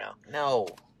Harden right now. No.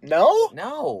 No?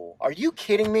 No. Are you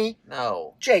kidding me?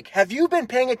 No. Jake, have you been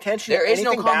paying attention to anything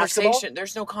no conversation. basketball?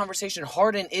 There's no conversation.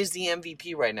 Harden is the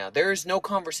MVP right now. There is no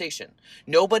conversation.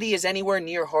 Nobody is anywhere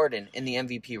near Harden in the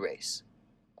MVP race.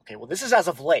 Okay, well, this is as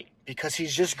of late because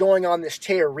he's just going on this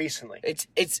tear recently. It's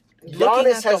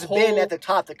Giannis has been at the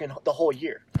top the whole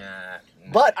year.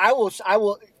 But I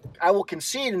will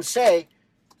concede and say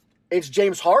it's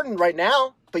James Harden right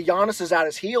now, but Giannis is at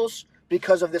his heels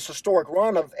because of this historic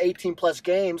run of 18-plus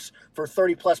games for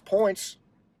 30-plus points.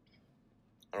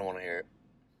 I don't want to hear it.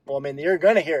 Well, I mean, you're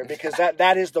going to hear it because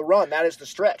that is the run. That is the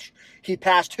stretch. He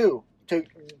passed who to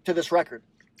this record?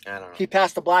 I don't know. He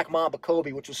passed the Black Mamba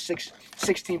Kobe, which was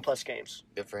 16-plus games.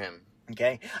 Good for him.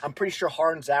 Okay? I'm pretty sure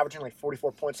Harden's averaging like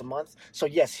 44 points a month. So,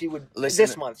 yes, he would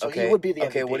this month. So, he would be the MVP.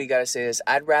 Okay, what do you got to say is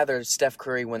I'd rather Steph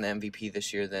Curry win the MVP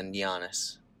this year than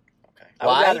Giannis. I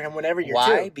would rather him win every year,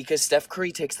 Why? too. Because Steph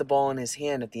Curry takes the ball in his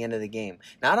hand at the end of the game.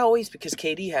 Not always, because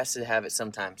KD has to have it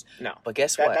sometimes. No. But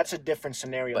guess what? That's a different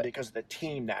scenario because of the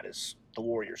team that is the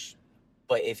Warriors.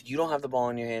 But if you don't have the ball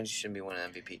in your hands, you shouldn't be winning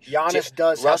MVP. Giannis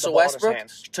does have the ball in his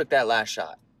hands. Took that last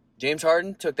shot. James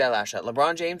Harden took that last shot.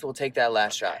 LeBron James will take that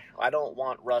last shot. I don't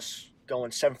want Russ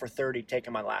going 7 for 30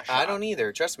 taking my last shot. I don't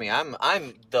either. Trust me. I'm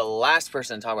the last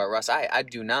person to talk about Russ. I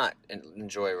do not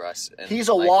enjoy Russ. He's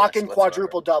a walking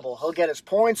quadruple double. He'll get his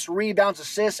points, rebounds,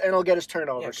 assists, and he'll get his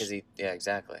turnovers. Yeah,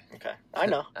 exactly. Okay, I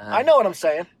know. I know what I'm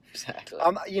saying. Exactly.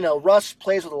 Russ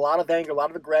plays with a lot of anger, a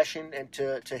lot of aggression, and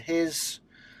to his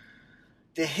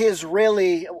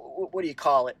really, what do you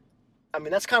call it? I mean,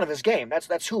 that's kind of his game.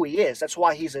 That's who he is. That's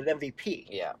why he's an MVP.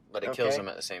 Yeah, but it kills him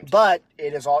at the same time. But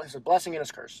it's a blessing and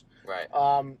a curse. Right.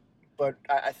 But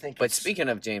I think. But speaking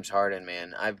of James Harden,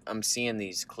 man, I'm seeing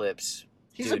these clips.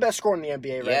 He's the best scorer in the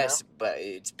NBA right now. Yes, but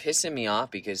it's pissing me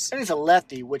off because. And he's a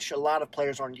lefty, which a lot of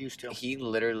players aren't used to. He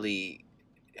literally,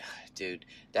 dude,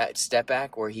 that step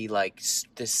back where he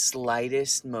the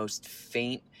slightest, most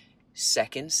faint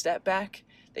second step back.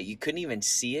 That you couldn't even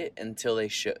see it until they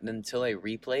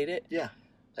replayed it. Yeah,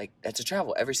 that's a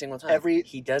travel every single time.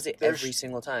 He does it every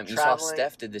single time. You saw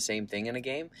Steph did the same thing in a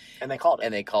game, and they called it.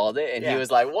 And he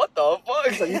was like, "What the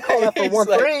fuck?" So you call that for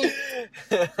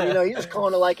 1-3? You're just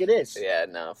calling it like it is. Yeah,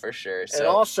 no, for sure. And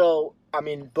also, I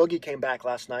mean, Boogie came back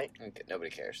last night.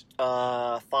 Nobody cares.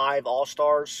 5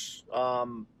 All-Stars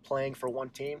playing for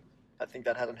one team. I think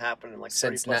that hasn't happened in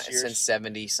 30-plus years. Since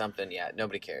 70-something, yeah.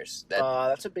 Nobody cares.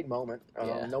 That's a big moment.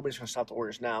 Nobody's going to stop the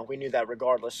Warriors now. We knew that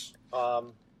regardless.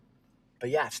 But,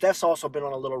 yeah, Steph's also been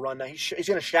on a little run now. He's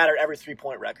going to shatter every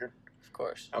three-point record. Of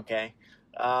course. Okay.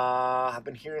 I've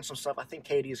been hearing some stuff. I think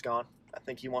KD's gone. I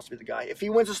think he wants to be the guy. If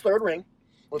he wins his 3rd ring,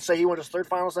 let's say he wins his 3rd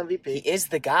Finals MVP. He is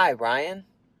the guy, Ryan.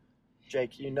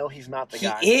 Jake, he's not the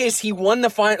guy. He is. He won the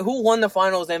Who won the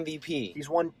Finals MVP? He's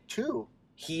won 2.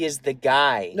 He is the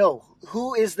guy. No,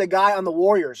 who is the guy on the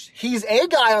Warriors? He's a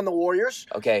guy on the Warriors.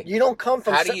 Okay. You don't come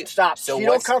from stop. So you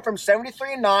don't come from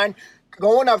 73-9,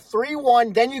 going up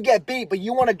 3-1, then you get beat, but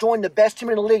you want to join the best team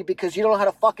in the league because you don't know how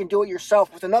to fucking do it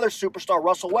yourself with another superstar,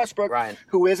 Russell Westbrook, Ryan,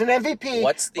 who is an MVP.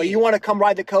 But you want to come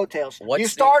ride the coattails. You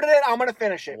started it. I'm going to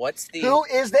finish it. Who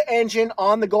is the engine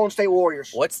on the Golden State Warriors?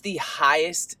 What's the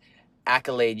highest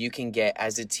accolade you can get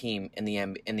as a team in the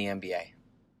NBA?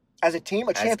 As a team,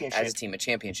 a championship. As a team, a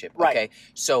championship. Right. Okay.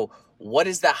 So, what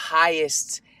is the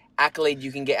highest accolade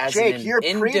you can get as an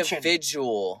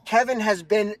individual? Kevin has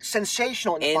been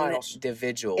sensational in the finals.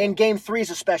 Individual. In Game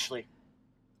 3s especially.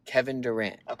 Kevin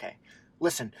Durant. Okay.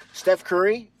 Listen, Steph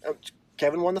Curry,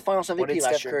 Kevin won the Finals MVP last year.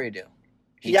 What did Steph Curry do?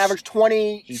 He averaged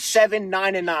 27,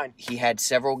 9, and 9. He had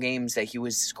several games that he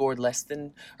was scored less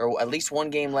than, or at least one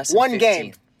game less than 15. One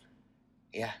game.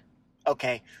 Yeah.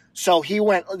 Okay. So he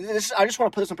went. I just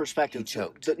want to put this in perspective. He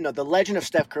choked. The legend of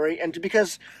Steph Curry, and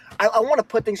because I want to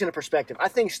put things into perspective. I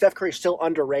think Steph Curry is still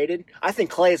underrated. I think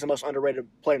Klay is the most underrated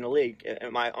player in the league,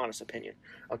 in my honest opinion.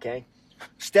 Okay,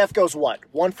 Steph goes what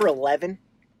 1 for 11.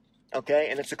 Okay,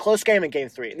 and it's a close game in Game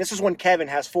 3. And this is when Kevin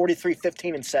has 43,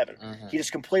 15, and 7. Mm-hmm. He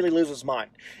just completely loses his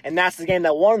mind, and that's the game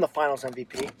that won the Finals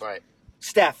MVP. Right.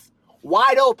 Steph,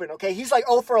 wide open. Okay, he's like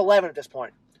 0 for 11 at this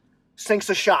point. Sinks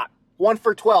a shot. 1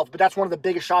 for 12, but that's one of the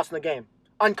biggest shots in the game.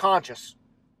 Unconscious.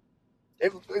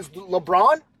 It is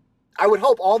LeBron. I would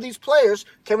hope all these players,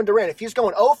 Kevin Durant, if he's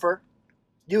going over,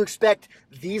 you expect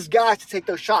these guys to take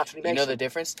those shots. And you know the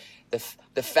difference?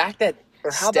 The fact that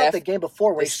or how about the game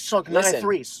before where he sunk 9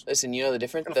 threes? Listen, you know the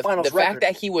difference? The fact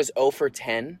that he was 0 for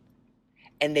 10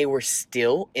 and they were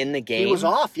still in the game. He was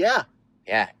off, yeah.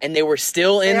 Yeah, and they were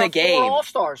still in the game. 4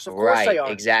 All-Stars, of course they are.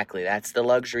 Right, exactly. That's the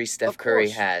luxury Steph Curry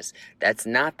has. That's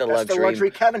not the luxury. That's the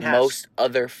luxury Kevin has. Most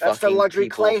other fucking That's the luxury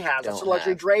people Klay has. That's the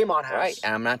luxury Draymond has. Right,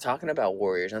 and I'm not talking about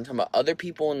Warriors. I'm talking about other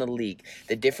people in the league.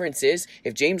 The difference is,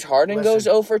 if James Harden goes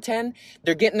 0 for 10,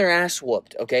 they're getting their ass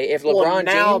whooped. Okay, if LeBron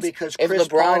James, because Chris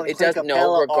Paul and Clint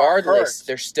Capella regardless,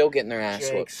 they're still getting their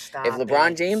ass whooped. If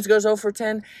LeBron James goes 0 for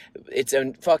 10, it's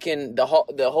a fucking the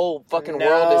whole fucking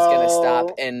world is gonna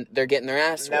stop, and they're getting their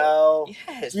ass whooped.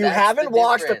 Yes, you haven't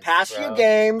watched the past few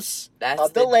games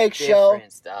of the Lake Show.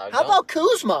 Dog. How about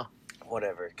Kuzma?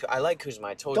 Whatever. I like Kuzma.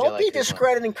 I told you Don't be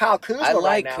discrediting Kyle Kuzma right now. I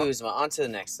like Kuzma. On to the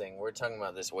next thing. We're talking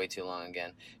about this way too long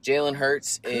again. Jalen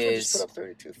Hurts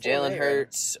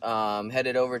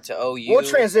headed over to OU. We'll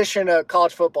transition to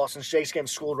college football since Jake's getting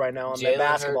schooled right now on the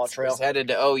basketball trail. Is headed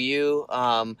to OU.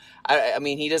 I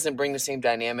mean, he doesn't bring the same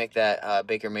dynamic that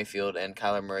Baker Mayfield and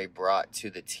Kyler Murray brought to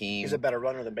the team. He's a better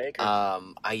runner than Baker.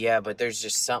 Yeah, but there's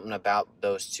just something about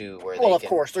those two where of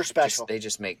course, they're special. They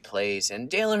just make plays. And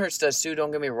Jalen Hurts does too,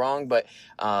 don't get me wrong, but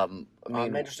I mean,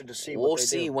 I'm interested to see. We'll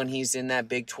see when he's in that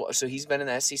Big 12. So he's been in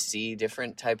the SEC,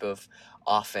 different type of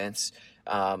offense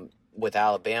with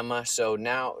Alabama. So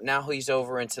now he's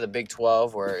over into the Big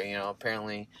 12, where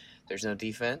apparently there's no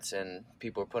defense and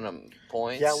people are putting up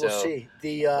points. Yeah, we'll see.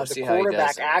 The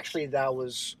quarterback actually that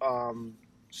was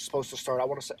supposed to start. I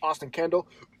want to say Austin Kendall.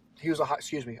 He was a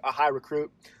high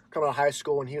recruit coming out of high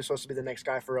school, and he was supposed to be the next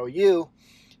guy for OU,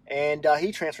 and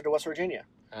he transferred to West Virginia.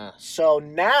 So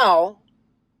now,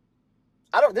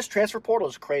 this transfer portal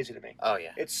is crazy to me. Oh,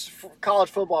 yeah. It's college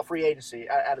football free agency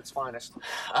at its finest.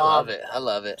 I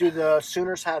love it. Do the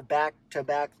Sooners have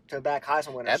back-to-back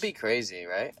Heisman winners? That'd be crazy,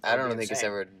 right? I don't think it's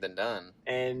ever been done.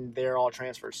 And they're all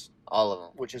transfers. All of them.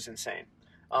 Which is insane.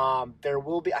 There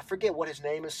will be, I forget what his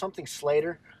name is, something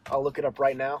Slater. I'll look it up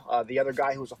right now. The other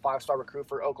guy who was a 5-star recruit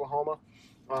for Oklahoma.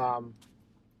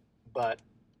 But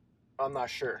I'm not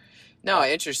sure. No,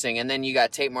 interesting. And then you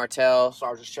got Tate Martell. So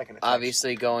I was just checking.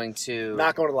 Obviously going to...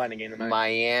 Not going to the Lightning game tonight.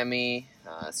 Miami.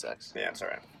 That sucks. Yeah, it's all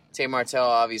right. Tate Martell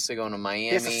obviously going to Miami.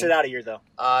 He has to sit out a year, though.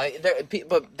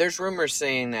 But there's rumors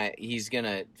saying that he's going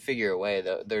to figure a way.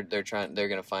 They're going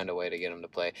to find a way to get him to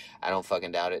play. I don't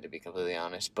fucking doubt it, to be completely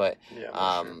honest. But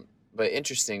but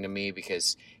interesting to me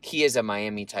because he is a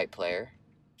Miami-type player.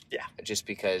 Yeah. Just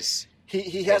because...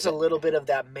 He has a little bit of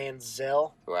that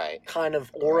Manziel kind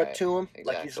of aura to him. Exactly.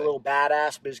 Like he's a little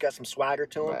badass, but he's got some swagger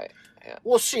to him. Right. Yeah.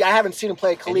 We'll see. I haven't seen him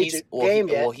play a collegiate game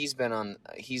yet. Well, he's been on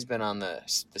the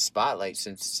spotlight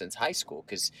since high school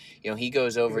because he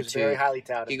goes over to very highly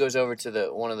touted. He goes over to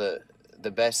one of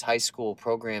the best high school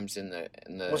programs in the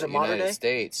United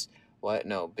States. What?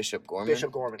 No, Bishop Gorman.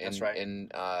 Bishop Gorman. That's right. In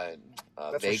that's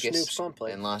Vegas. where Snoop's son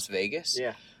played. In Las Vegas.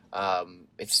 Yeah.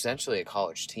 It's essentially a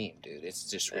college team, dude. It's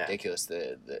just ridiculous.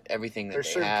 The everything that There's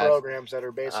they certain have. programs that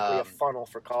are basically a funnel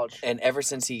for college. And ever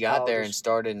since he got there and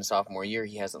started in sophomore year,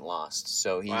 he hasn't lost.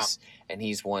 So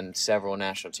he's won several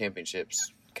national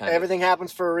championships. Everything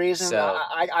happens for a reason. So,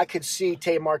 I could see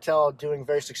Tate Martell doing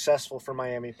very successful for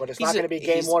Miami, but it's not going to be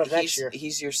game one of next year.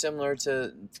 He's your similar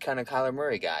to kind of Kyler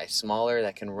Murray guy, smaller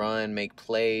that can run, make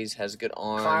plays, has a good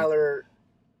arm. Kyler.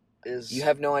 You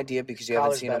have no idea because you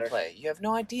haven't seen him play. You have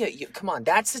no idea. Come on,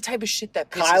 that's the type of shit that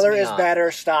pisses Kyler me is off.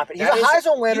 Better. Stop it. He's a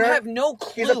Heisman winner. You have no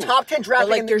clue. He's a top 10 draft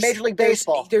pick in Major League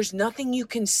Baseball. There's nothing you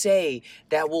can say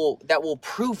that will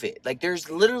prove it. Like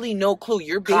there's literally no clue.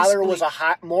 You're basically Kyler was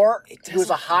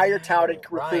a higher touted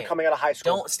recruit coming out of high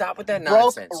school. Don't stop with that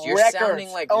nonsense. You're sounding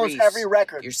like Reese. Every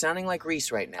record. You're sounding like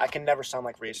Reese right now. I can never sound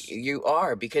like Reese. You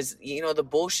are because the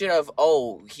bullshit of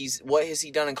what has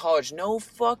he done in college? No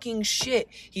fucking shit.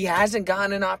 He hasn't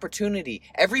gotten an opportunity.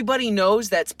 Everybody knows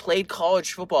that's played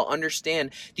college football.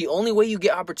 Understand the only way you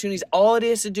get opportunities, all it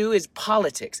is to do is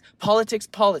politics.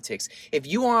 Politics. If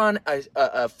you are on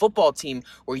a football team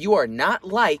where you are not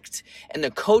liked and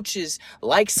the coaches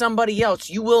like somebody else,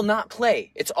 you will not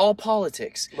play. It's all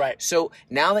politics. Right. So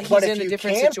now that he's in a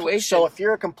different situation. So if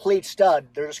you're a complete stud,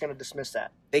 they're just going to dismiss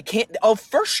that. They can't. Oh,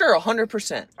 for sure,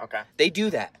 100%. Okay. They do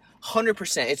that.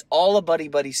 100%. It's all a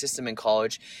buddy system in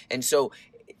college. And so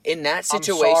in that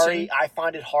situation, I'm sorry, I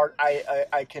find it hard.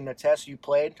 I can attest you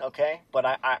played, okay? But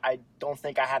I don't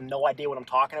think I have no idea what I'm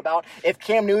talking about. If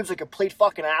Cam Newton's a complete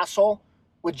fucking asshole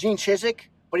with Gene Chizik,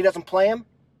 but he doesn't play him,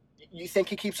 you think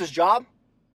he keeps his job?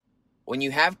 When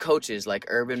you have coaches like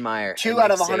Urban Meyer, 2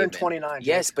 out of 129.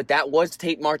 Yes, but that was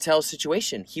Tate Martell's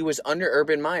situation. He was under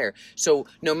Urban Meyer. So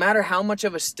no matter how much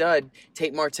of a stud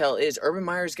Tate Martell is, Urban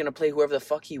Meyer is going to play whoever the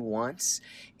fuck he wants.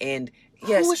 And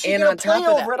yes, who is he and on top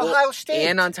of that, Ohio State?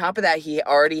 And on top of that, he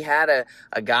already had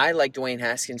a guy like Dwayne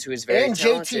Haskins who is very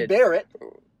talented. JT Barrett.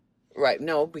 Right,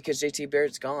 no, because JT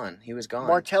Barrett's gone. He was gone.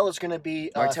 Martell is going to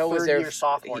be a third-year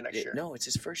sophomore next year. No, it's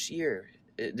his first year.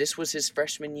 This was his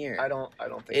freshman year. I don't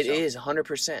think it so. It is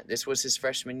 100%. This was his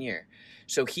freshman year.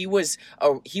 So he was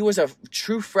a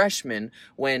true freshman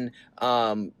when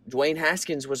Dwayne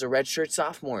Haskins was a redshirt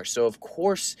sophomore. So of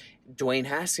course Dwayne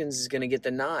Haskins is going to get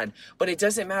the nod. But it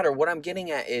doesn't matter. What I'm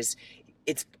getting at is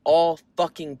it's all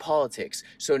fucking politics.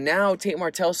 So now Tate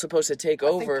Martell's supposed to take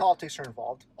over. I think politics are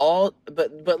involved.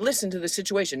 But listen to the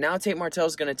situation. Now Tate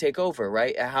Martell's going to take over,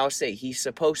 right? At Ohio State. He's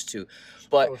supposed to.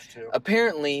 But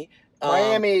apparently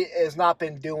Miami has not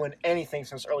been doing anything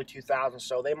since early 2000s,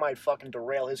 so they might fucking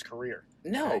derail his career.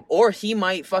 No, right? Or he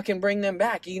might fucking bring them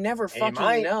back. You never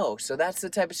fucking know. So that's the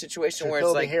type of situation where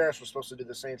it's like Harris was supposed to do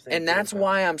the same thing. And that's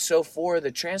why I'm so for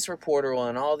the transfer portal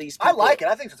and all these people. I like it.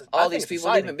 I think all these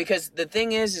people leaving, because the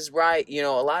thing is right, you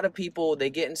know, a lot of people, they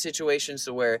get in situations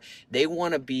where they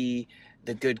want to be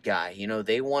the good guy, you know,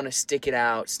 they want to stick it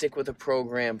out, stick with a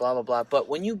program, blah, blah, blah. But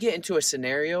when you get into a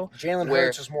scenario Jalen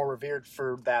Hurts is more revered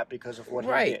for that because of what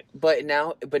he did. But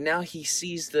now he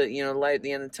sees the, you know, light at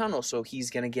the end of the tunnel, so he's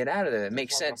going to get out of there. It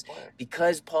makes sense.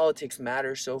 Because politics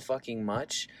matter so fucking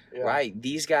much, right?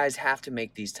 These guys have to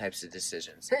make these types of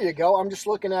decisions. Here you go. I'm just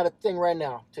looking at a thing right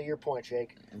now, to your point,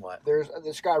 Jake. What? There's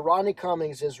this guy, Rodney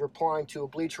Cummings, is replying to a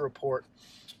Bleacher Report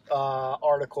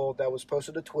article that was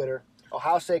posted to Twitter.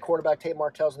 Ohio State quarterback Tate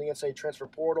Martell's in the NCAA transfer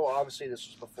portal. Obviously, this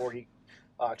was before he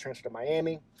transferred to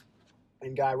Miami.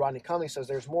 And guy Rodney Cummings says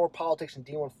there's more politics in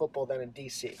D1 football than in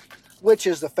D.C., which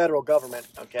is the federal government,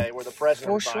 okay, where the president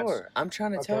For sure. I'm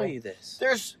trying to tell you this.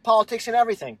 There's politics in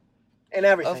everything.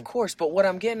 Of course, but what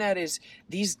I'm getting at is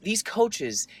these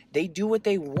coaches, they do what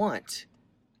they want.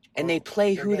 And they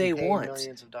play who they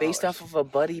want based off of a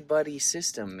buddy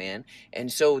system, man. And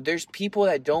so there's people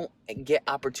that don't get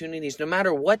opportunities no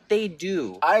matter what they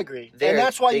do. I agree. And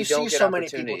that's why you see so many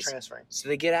people transferring. So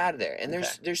they get out of there. And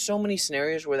there's so many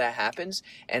scenarios where that happens.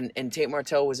 And Tate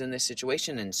Martell was in this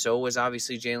situation, and so was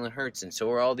obviously Jalen Hurts, and so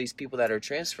are all these people that are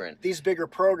transferring. These bigger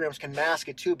programs can mask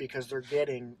it too because they're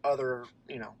getting other,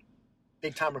 you know,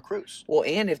 big-time recruits. Well,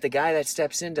 and if the guy that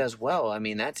steps in does well, I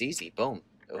mean, that's easy. Boom.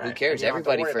 Right. Who cares?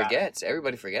 Everybody forgets.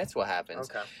 Everybody forgets what happens.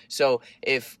 Okay. So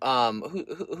if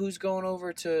who's going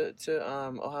over to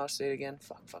Ohio State again?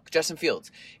 Fuck. Justin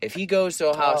Fields. If he goes to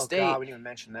Ohio State, God, we didn't even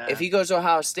mention that. If he goes to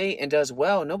Ohio State and does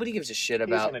well, nobody gives a shit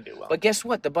about. He's gonna do well. But guess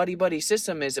what? The buddy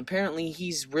system is apparently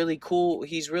he's really cool.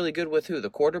 He's really good with who? The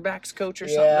quarterback's coach or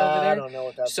something over there. I don't know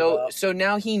what that's about. So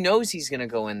now he knows he's gonna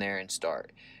go in there and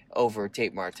start over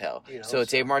Tate Martell. So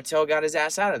Tate Martell got his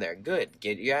ass out of there. Good.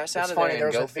 Get your ass out of there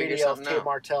and go figure something out. There's a video of Tate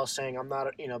Martell saying, I'm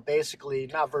not, basically,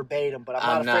 not verbatim, but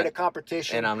I'm not afraid of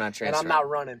competition. And I'm not transferring. And I'm not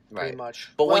running, pretty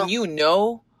much. But when you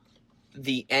know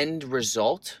the end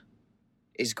result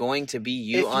is going to be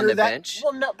you on the bench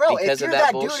because of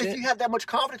that bullshit. Dude, if you have that much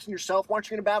confidence in yourself, why aren't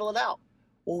you going to battle it out?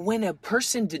 Well, when a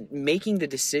person making the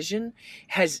decision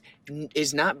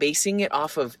is not basing it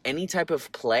off of any type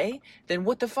of play, then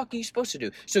what the fuck are you supposed to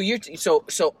do?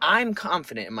 So I'm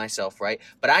confident in myself, right?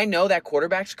 But I know that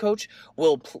quarterback's coach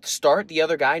will start the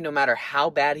other guy no matter how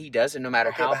bad he does and no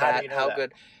matter how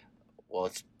good.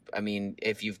 Well,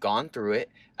 if you've gone through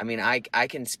it, I mean, I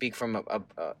can speak from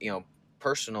a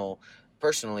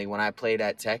Personally, when I played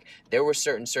at Tech, there were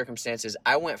certain circumstances.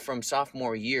 I went from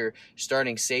sophomore year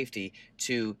starting safety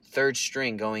to third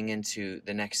string going into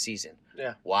the next season.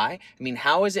 Yeah. Why? I mean,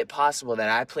 how is it possible that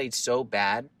I played so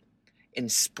bad in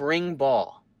spring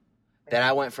ball that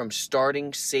I went from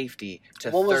starting safety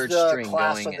to third string going in?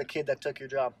 What was the class of the kid that took your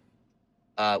job?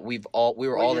 We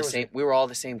were all the same. We were all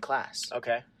the same class.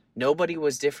 Okay. Nobody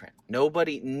was different.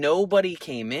 Nobody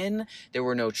came in. There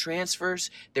were no transfers.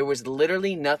 There was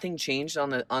literally nothing changed on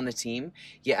the team.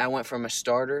 Yeah, I went from a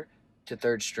starter to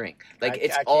third string. Like,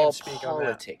 it's all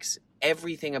politics.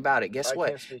 Everything about it. Guess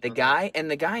what? The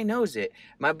guy knows it.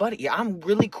 My buddy, yeah, I'm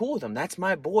really cool with him. That's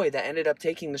my boy that ended up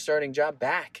taking the starting job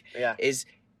back. Yeah. Is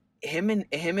him and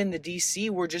the DC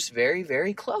were just very,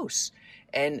 very close.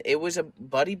 And it was a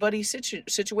buddy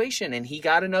situation, and he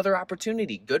got another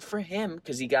opportunity. Good for him,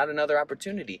 because he got another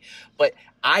opportunity. But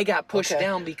I got pushed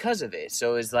down because of it.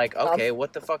 So it's like, okay,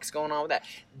 what the fuck's going on with that?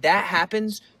 That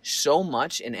happens so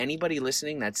much, and anybody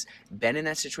listening that's been in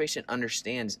that situation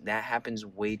understands that happens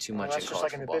way too much in college football. That's just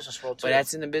like in the business world, too. But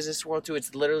that's in the business world, too.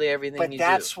 It's literally everything you do. But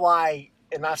that's why,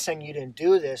 and not saying you didn't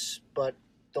do this, but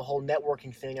the whole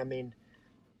networking thing, I mean,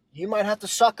 you might have to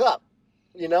suck up.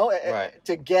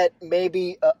 To get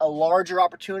maybe a larger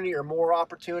opportunity or more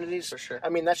opportunities. For sure. I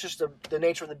mean, that's just the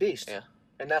nature of the beast. Yeah.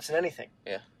 And that's in anything.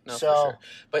 Yeah. No, for sure.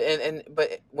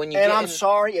 But when you I'm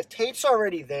sorry, if Tate's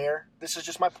already there, this is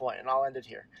just my point, and I'll end it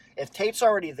here. If Tate's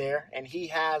already there and he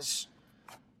has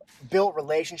built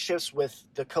relationships with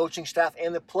the coaching staff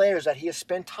and the players that he has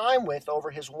spent time with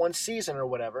over his one season or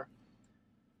whatever,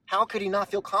 how could he not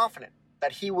feel confident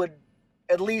that he would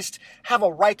at least have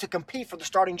a right to compete for the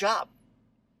starting job?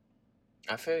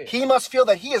 I feel you. He must feel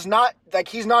that he's not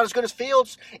as good as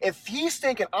Fields. If he's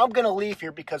thinking, I'm going to leave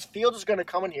here because Fields is going to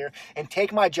come in here and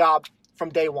take my job from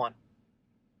day one,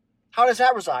 how does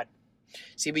that reside?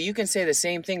 See, but you can say the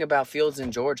same thing about Fields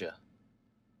in Georgia.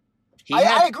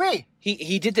 I agree.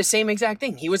 He did the same exact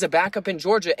thing. He was a backup in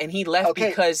Georgia, and he left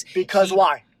because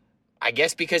why? I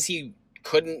guess because he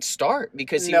couldn't start,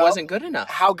 because he wasn't good enough.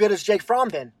 How good is Jake Fromm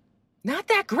then? Not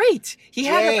that great. He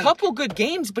had a couple good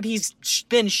games, but he's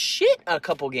been shit a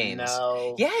couple games.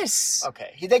 No. Yes.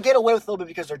 Okay. They get away with a little bit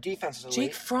because their defense is elite.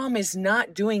 Jake Fromm is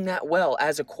not doing that well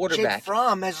as a quarterback. Jake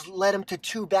Fromm has led him to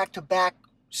 2 back-to-back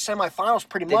semifinals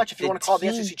pretty much, if you want to call it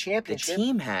the SEC championship. The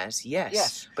team has,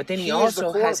 yes. But then he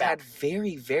also has had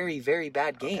very, very, very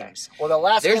bad games. Okay. Well, the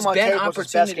last game on tape was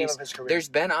his best game of his career. There's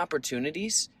been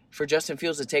opportunities for Justin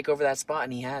Fields to take over that spot,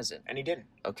 and he hasn't. And he didn't.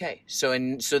 Okay. So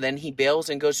then he bails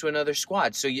and goes to another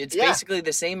squad. So it's basically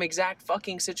the same exact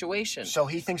fucking situation. So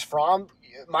he thinks Fromm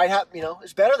might have,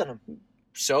 is better than him.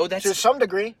 So that's to some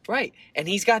degree. Right. And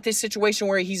he's got this situation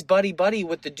where he's buddy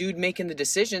with the dude making the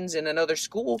decisions in another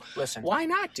school. Listen. Why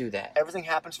not do that? Everything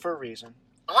happens for a reason.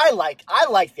 I like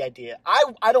the idea.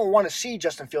 I don't want to see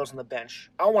Justin Fields on the bench.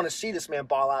 I want to see this man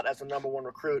ball out as the number 1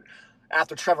 recruit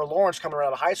after Trevor Lawrence coming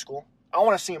out of high school. I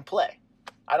want to see him play.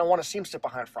 I don't want to see him sit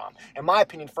behind Fromm. In my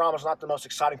opinion, Fromm is not the most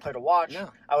exciting player to watch. No.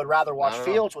 I would rather watch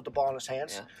Fields with the ball in his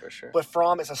hands. Yeah, for sure. But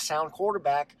Fromm is a sound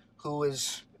quarterback who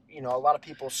is, a lot of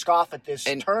people scoff at this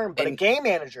term, but a game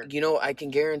manager. I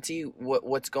can guarantee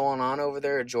what's going on over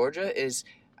there at Georgia is,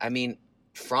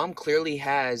 Fromm clearly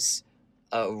has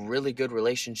a really good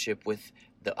relationship with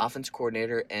the offense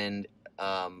coordinator and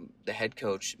the head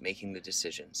coach making the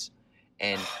decisions.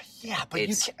 And but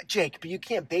you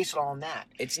can't base it all on that.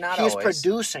 It's not He's always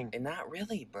producing. And not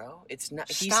really, bro. It's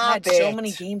not. He's had so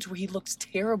many games where he looks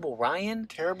terrible, Ryan.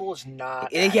 Terrible is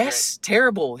not Yes,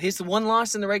 terrible. His one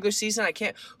loss in the regular season,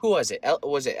 who was it?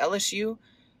 Was it LSU?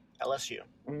 LSU.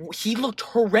 He looked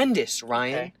horrendous,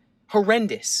 Ryan. Okay.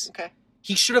 Horrendous. Okay.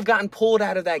 He should have gotten pulled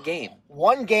out of that game.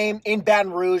 One game in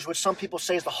Baton Rouge, which some people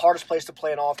say is the hardest place to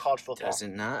play in all of college football. Does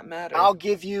not matter. I'll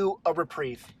give you a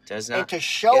reprieve. Does not. And to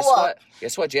show up.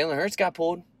 Guess what? Jalen Hurts got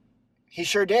pulled. He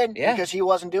sure did. Yeah. Because he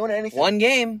wasn't doing anything. One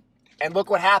game. And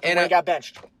look what happened when he got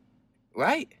benched.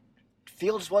 Right.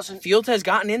 Fields has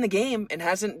gotten in the game and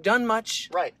hasn't done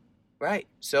much. Right. Right.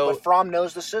 So. But Fromm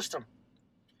knows the system.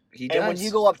 He does. And when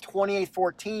you go up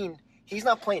 28-14, he's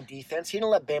not playing defense. He didn't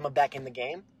let Bama back in the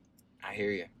game. I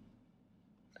hear you.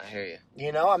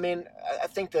 I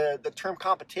think the term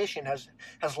competition has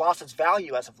lost its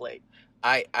value as of late.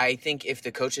 I think if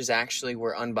the coaches actually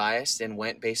were unbiased and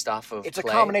went based off of it's a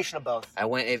combination of both.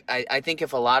 I think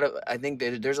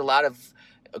that there's a lot of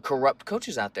corrupt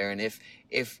coaches out there, and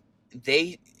if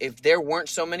there weren't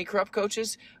so many corrupt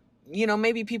coaches,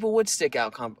 maybe people would stick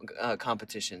out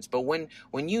competitions. But when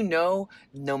no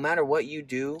matter what you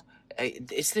do,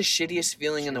 it's the shittiest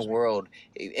feeling in the world,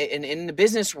 in the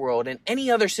business world, and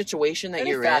any other situation that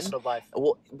you're in. Of life.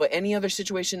 Well, but any other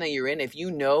situation that you're in, if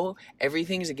you know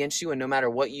everything's against you, and no matter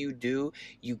what you do,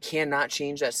 you cannot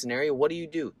change that scenario. What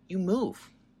do? You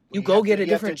move. You go get a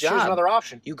different job. Choose another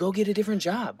option. You go get a different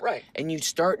job. Right. And you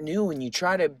start new, and you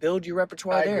try to build your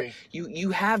repertoire there. Agree.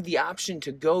 You have the option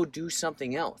to go do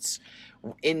something else.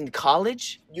 In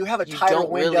college, you have a you tighter don't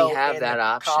window really have in that the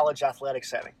option. College athletic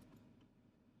setting.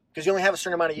 Because you only have a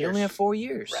certain amount of years. You only have 4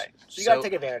 years. Right. So you got to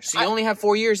take advantage. So you only have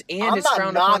 4 years, and it's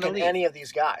frowned upon the league. I'm not knocking any of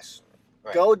these guys.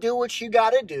 Right. Go do what you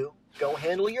got to do. Go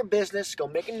handle your business. Go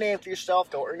make a name for yourself.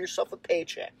 Go earn yourself a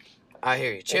paycheck. I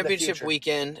hear you. Championship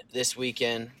weekend this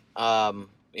weekend.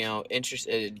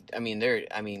 Interested.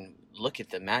 Look at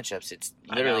the matchups. It's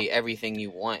literally everything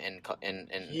you want. And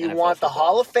you NFL want football. The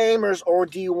Hall of Famers, or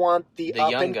do you want the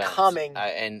up young and guns. coming?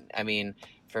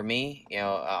 For me,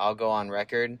 I'll go on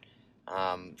record.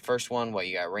 First one,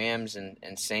 you got Rams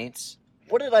and Saints.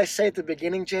 What did I say at the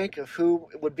beginning, Jake, of who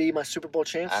would be my Super Bowl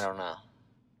champs? I don't know.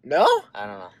 No? I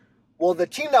don't know. Well, the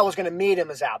team that was going to meet him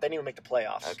is out. They didn't even make the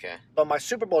playoffs. Okay. But my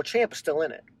Super Bowl champ is still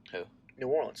in it. Who? New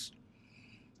Orleans.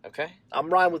 Okay. I'm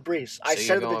riding with Brees. I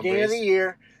said at the beginning of the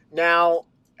year. Now,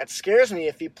 it scares me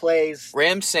if he plays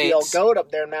Rams Saints. The old goat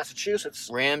up there in Massachusetts.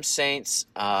 Rams Saints.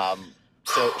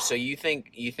 So you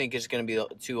think it's going to be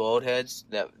two old heads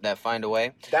that find a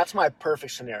way? That's my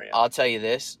perfect scenario. I'll tell you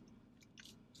this.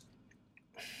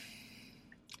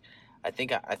 I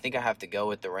think I have to go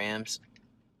with the Rams,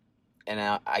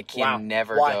 and I can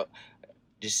never go.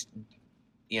 Just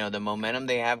the momentum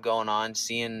they have going on.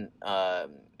 Seeing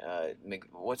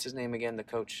what's his name again? The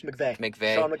coach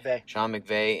McVay. Sean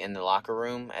McVay in the locker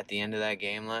room at the end of that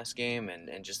game last game,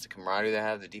 and just the camaraderie they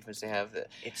have, the defense they have.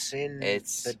 It's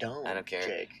the dome. I don't care.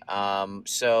 Jake.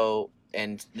 So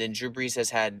and then Drew Brees has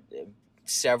had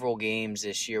several games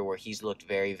this year where he's looked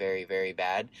very, very, very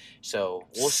bad. So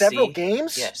we'll see. Several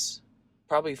games? Yes.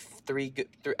 Probably three.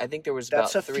 I think there was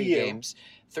about three games.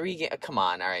 Come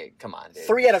on, all right, come on, dude.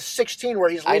 3 out of 16 where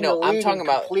he's leading the league. I'm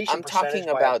talking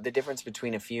about the difference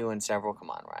between a few and several. Come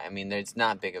on, right? I mean, there's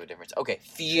not big of a difference. Okay,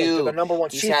 few. Yeah, the number one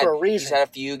seed for a reason. He's had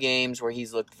a few games where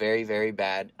he's looked very, very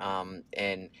bad.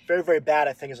 And very, very bad.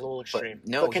 I think is a little extreme.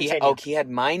 He had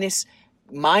minus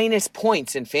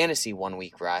points in fantasy 1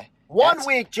 week, right? One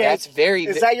week, Jake. That's very.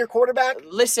 Is that your quarterback?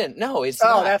 Listen, no, it's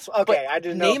not. Oh, that's okay. But I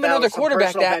didn't know. Name another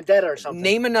quarterback vendetta or something.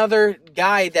 Name another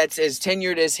guy that's as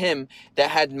tenured as him that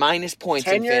had minus points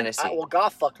in fantasy. Well,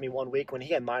 Goff fucked me 1 week when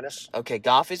he had minus. Okay,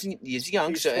 Goff is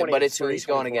young, but it's who he's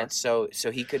going against. So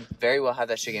he could very well have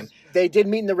that shit game. They did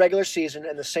meet in the regular season,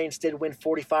 and the Saints did win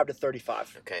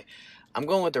 45-35. Okay, I'm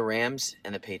going with the Rams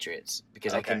and the Patriots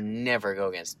because I can never go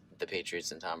against the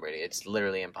Patriots and Tom Brady. It's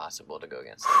literally impossible to go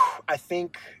against them.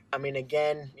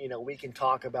 Again, we can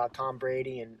talk about Tom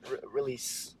Brady and really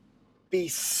be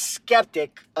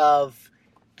skeptic of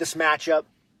this matchup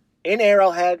in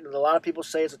Arrowhead. A lot of people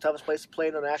say it's the toughest place to play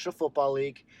in the National Football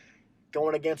League,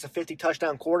 going against a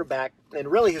 50-touchdown quarterback, and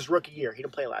really his rookie year. He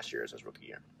didn't play last year as his rookie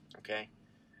year. Okay?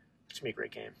 It's going to be a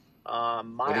great game.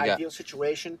 My ideal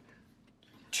situation,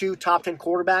 2 top 10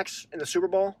 quarterbacks in the Super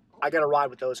Bowl, I got to ride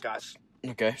with those guys.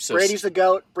 Okay, so Brady's the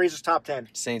GOAT. Brees is top 10.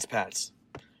 Saints Pats.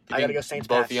 I got to go Saints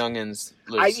Both Pats. youngins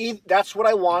lose. That's what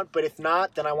I want, but if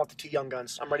not, then I want the 2 young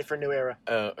guns. I'm ready for a new era.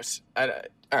 All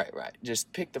right.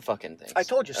 Just pick the fucking things. I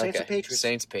told you, Saints and Patriots.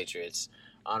 Saints Patriots.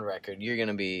 On record, you're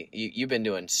gonna be. You've been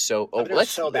doing so.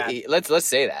 So bad. Let's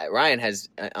say that Ryan has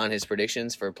on his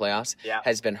predictions for playoffs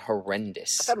has been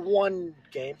horrendous. I've had 1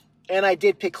 game, and I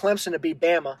did pick Clemson to beat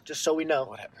Bama, just so we know.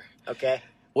 Whatever. Okay.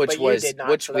 Which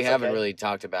we haven't really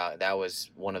talked about. That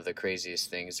was one of the craziest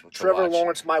things. Trevor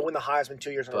Lawrence might win the Heisman 2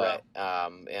 years in a row.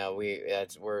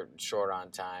 We're short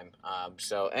on time.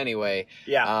 So anyway,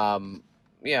 we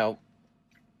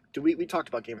talked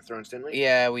about Game of Thrones, didn't we?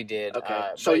 Yeah, we did.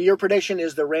 Okay. So your prediction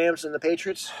is the Rams and the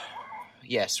Patriots?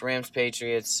 Yes, Rams,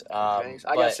 Patriots. I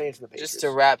got Saints and the Patriots. Just to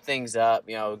wrap things up,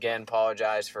 again,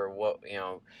 apologize for what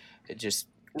we're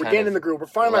getting in the groove. We're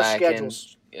finding our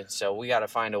schedules. And so we got to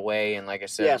find a way. And like I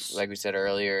said, like we said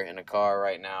earlier, in a car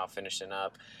right now, finishing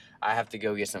up. I have to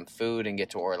go get some food and get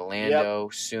to Orlando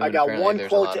soon. I got one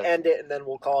quote to end it, and then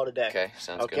we'll call it a day. Okay,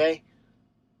 sounds good. Okay?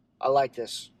 I like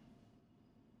this.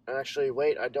 Actually,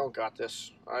 wait, I don't got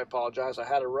this. I apologize. I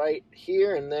had it right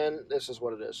here, and then this is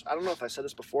what it is. I don't know if I said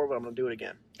this before, but I'm going to do it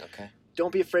again. Okay.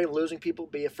 Don't be afraid of losing people.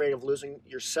 Be afraid of losing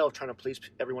yourself trying to please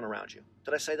everyone around you.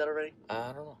 Did I say that already? I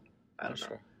don't know. I don't know.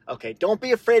 Sure. Okay, don't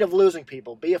be afraid of losing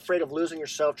people. Be afraid of losing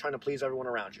yourself trying to please everyone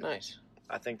around you. Nice.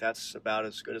 I think that's about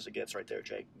as good as it gets right there,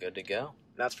 Jake. Good to go.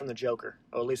 That's from the Joker.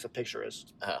 Or at least the picture is.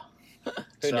 Oh.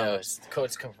 Who knows? The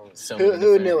quotes come from so many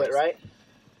Who knew it, right?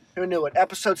 Who knew it?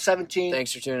 Episode 17.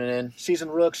 Thanks for tuning in. Season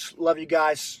Rooks. Love you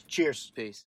guys. Cheers. Peace.